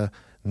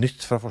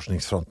nytt fra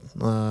forskningsfronten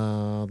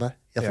der,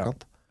 i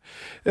etterkant.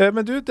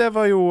 Men du, det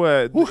var jo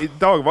I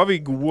dag var vi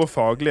gode og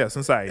faglige,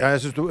 synes jeg. Ja,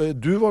 jeg synes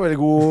du var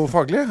veldig god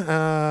faglig.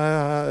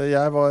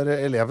 Jeg var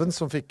eleven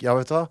som fikk,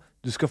 vet du hva,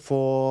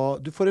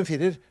 du får en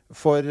 4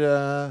 for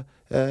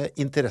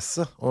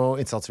interesse og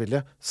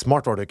innsatsvilje.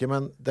 Smart var det ikke,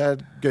 men det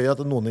er gøy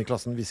at noen i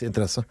klassen viser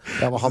interesse.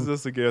 Jeg synes det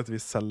er så gøy at vi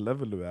selv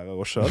evaluerer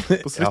oss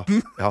selv på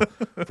slutten. ja,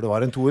 for det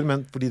var en 2,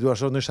 men fordi du er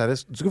så nysgjerrig,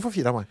 du skal få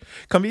 4 av meg.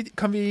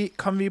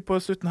 Kan vi på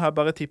slutten her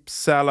bare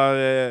tipse,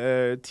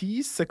 eller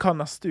tease hva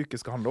neste uke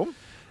skal handle om?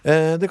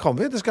 Det kan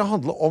vi. Det skal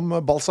handle om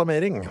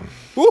balsamering.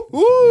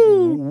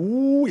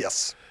 Woho!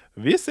 Yes!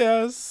 Vi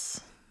ses!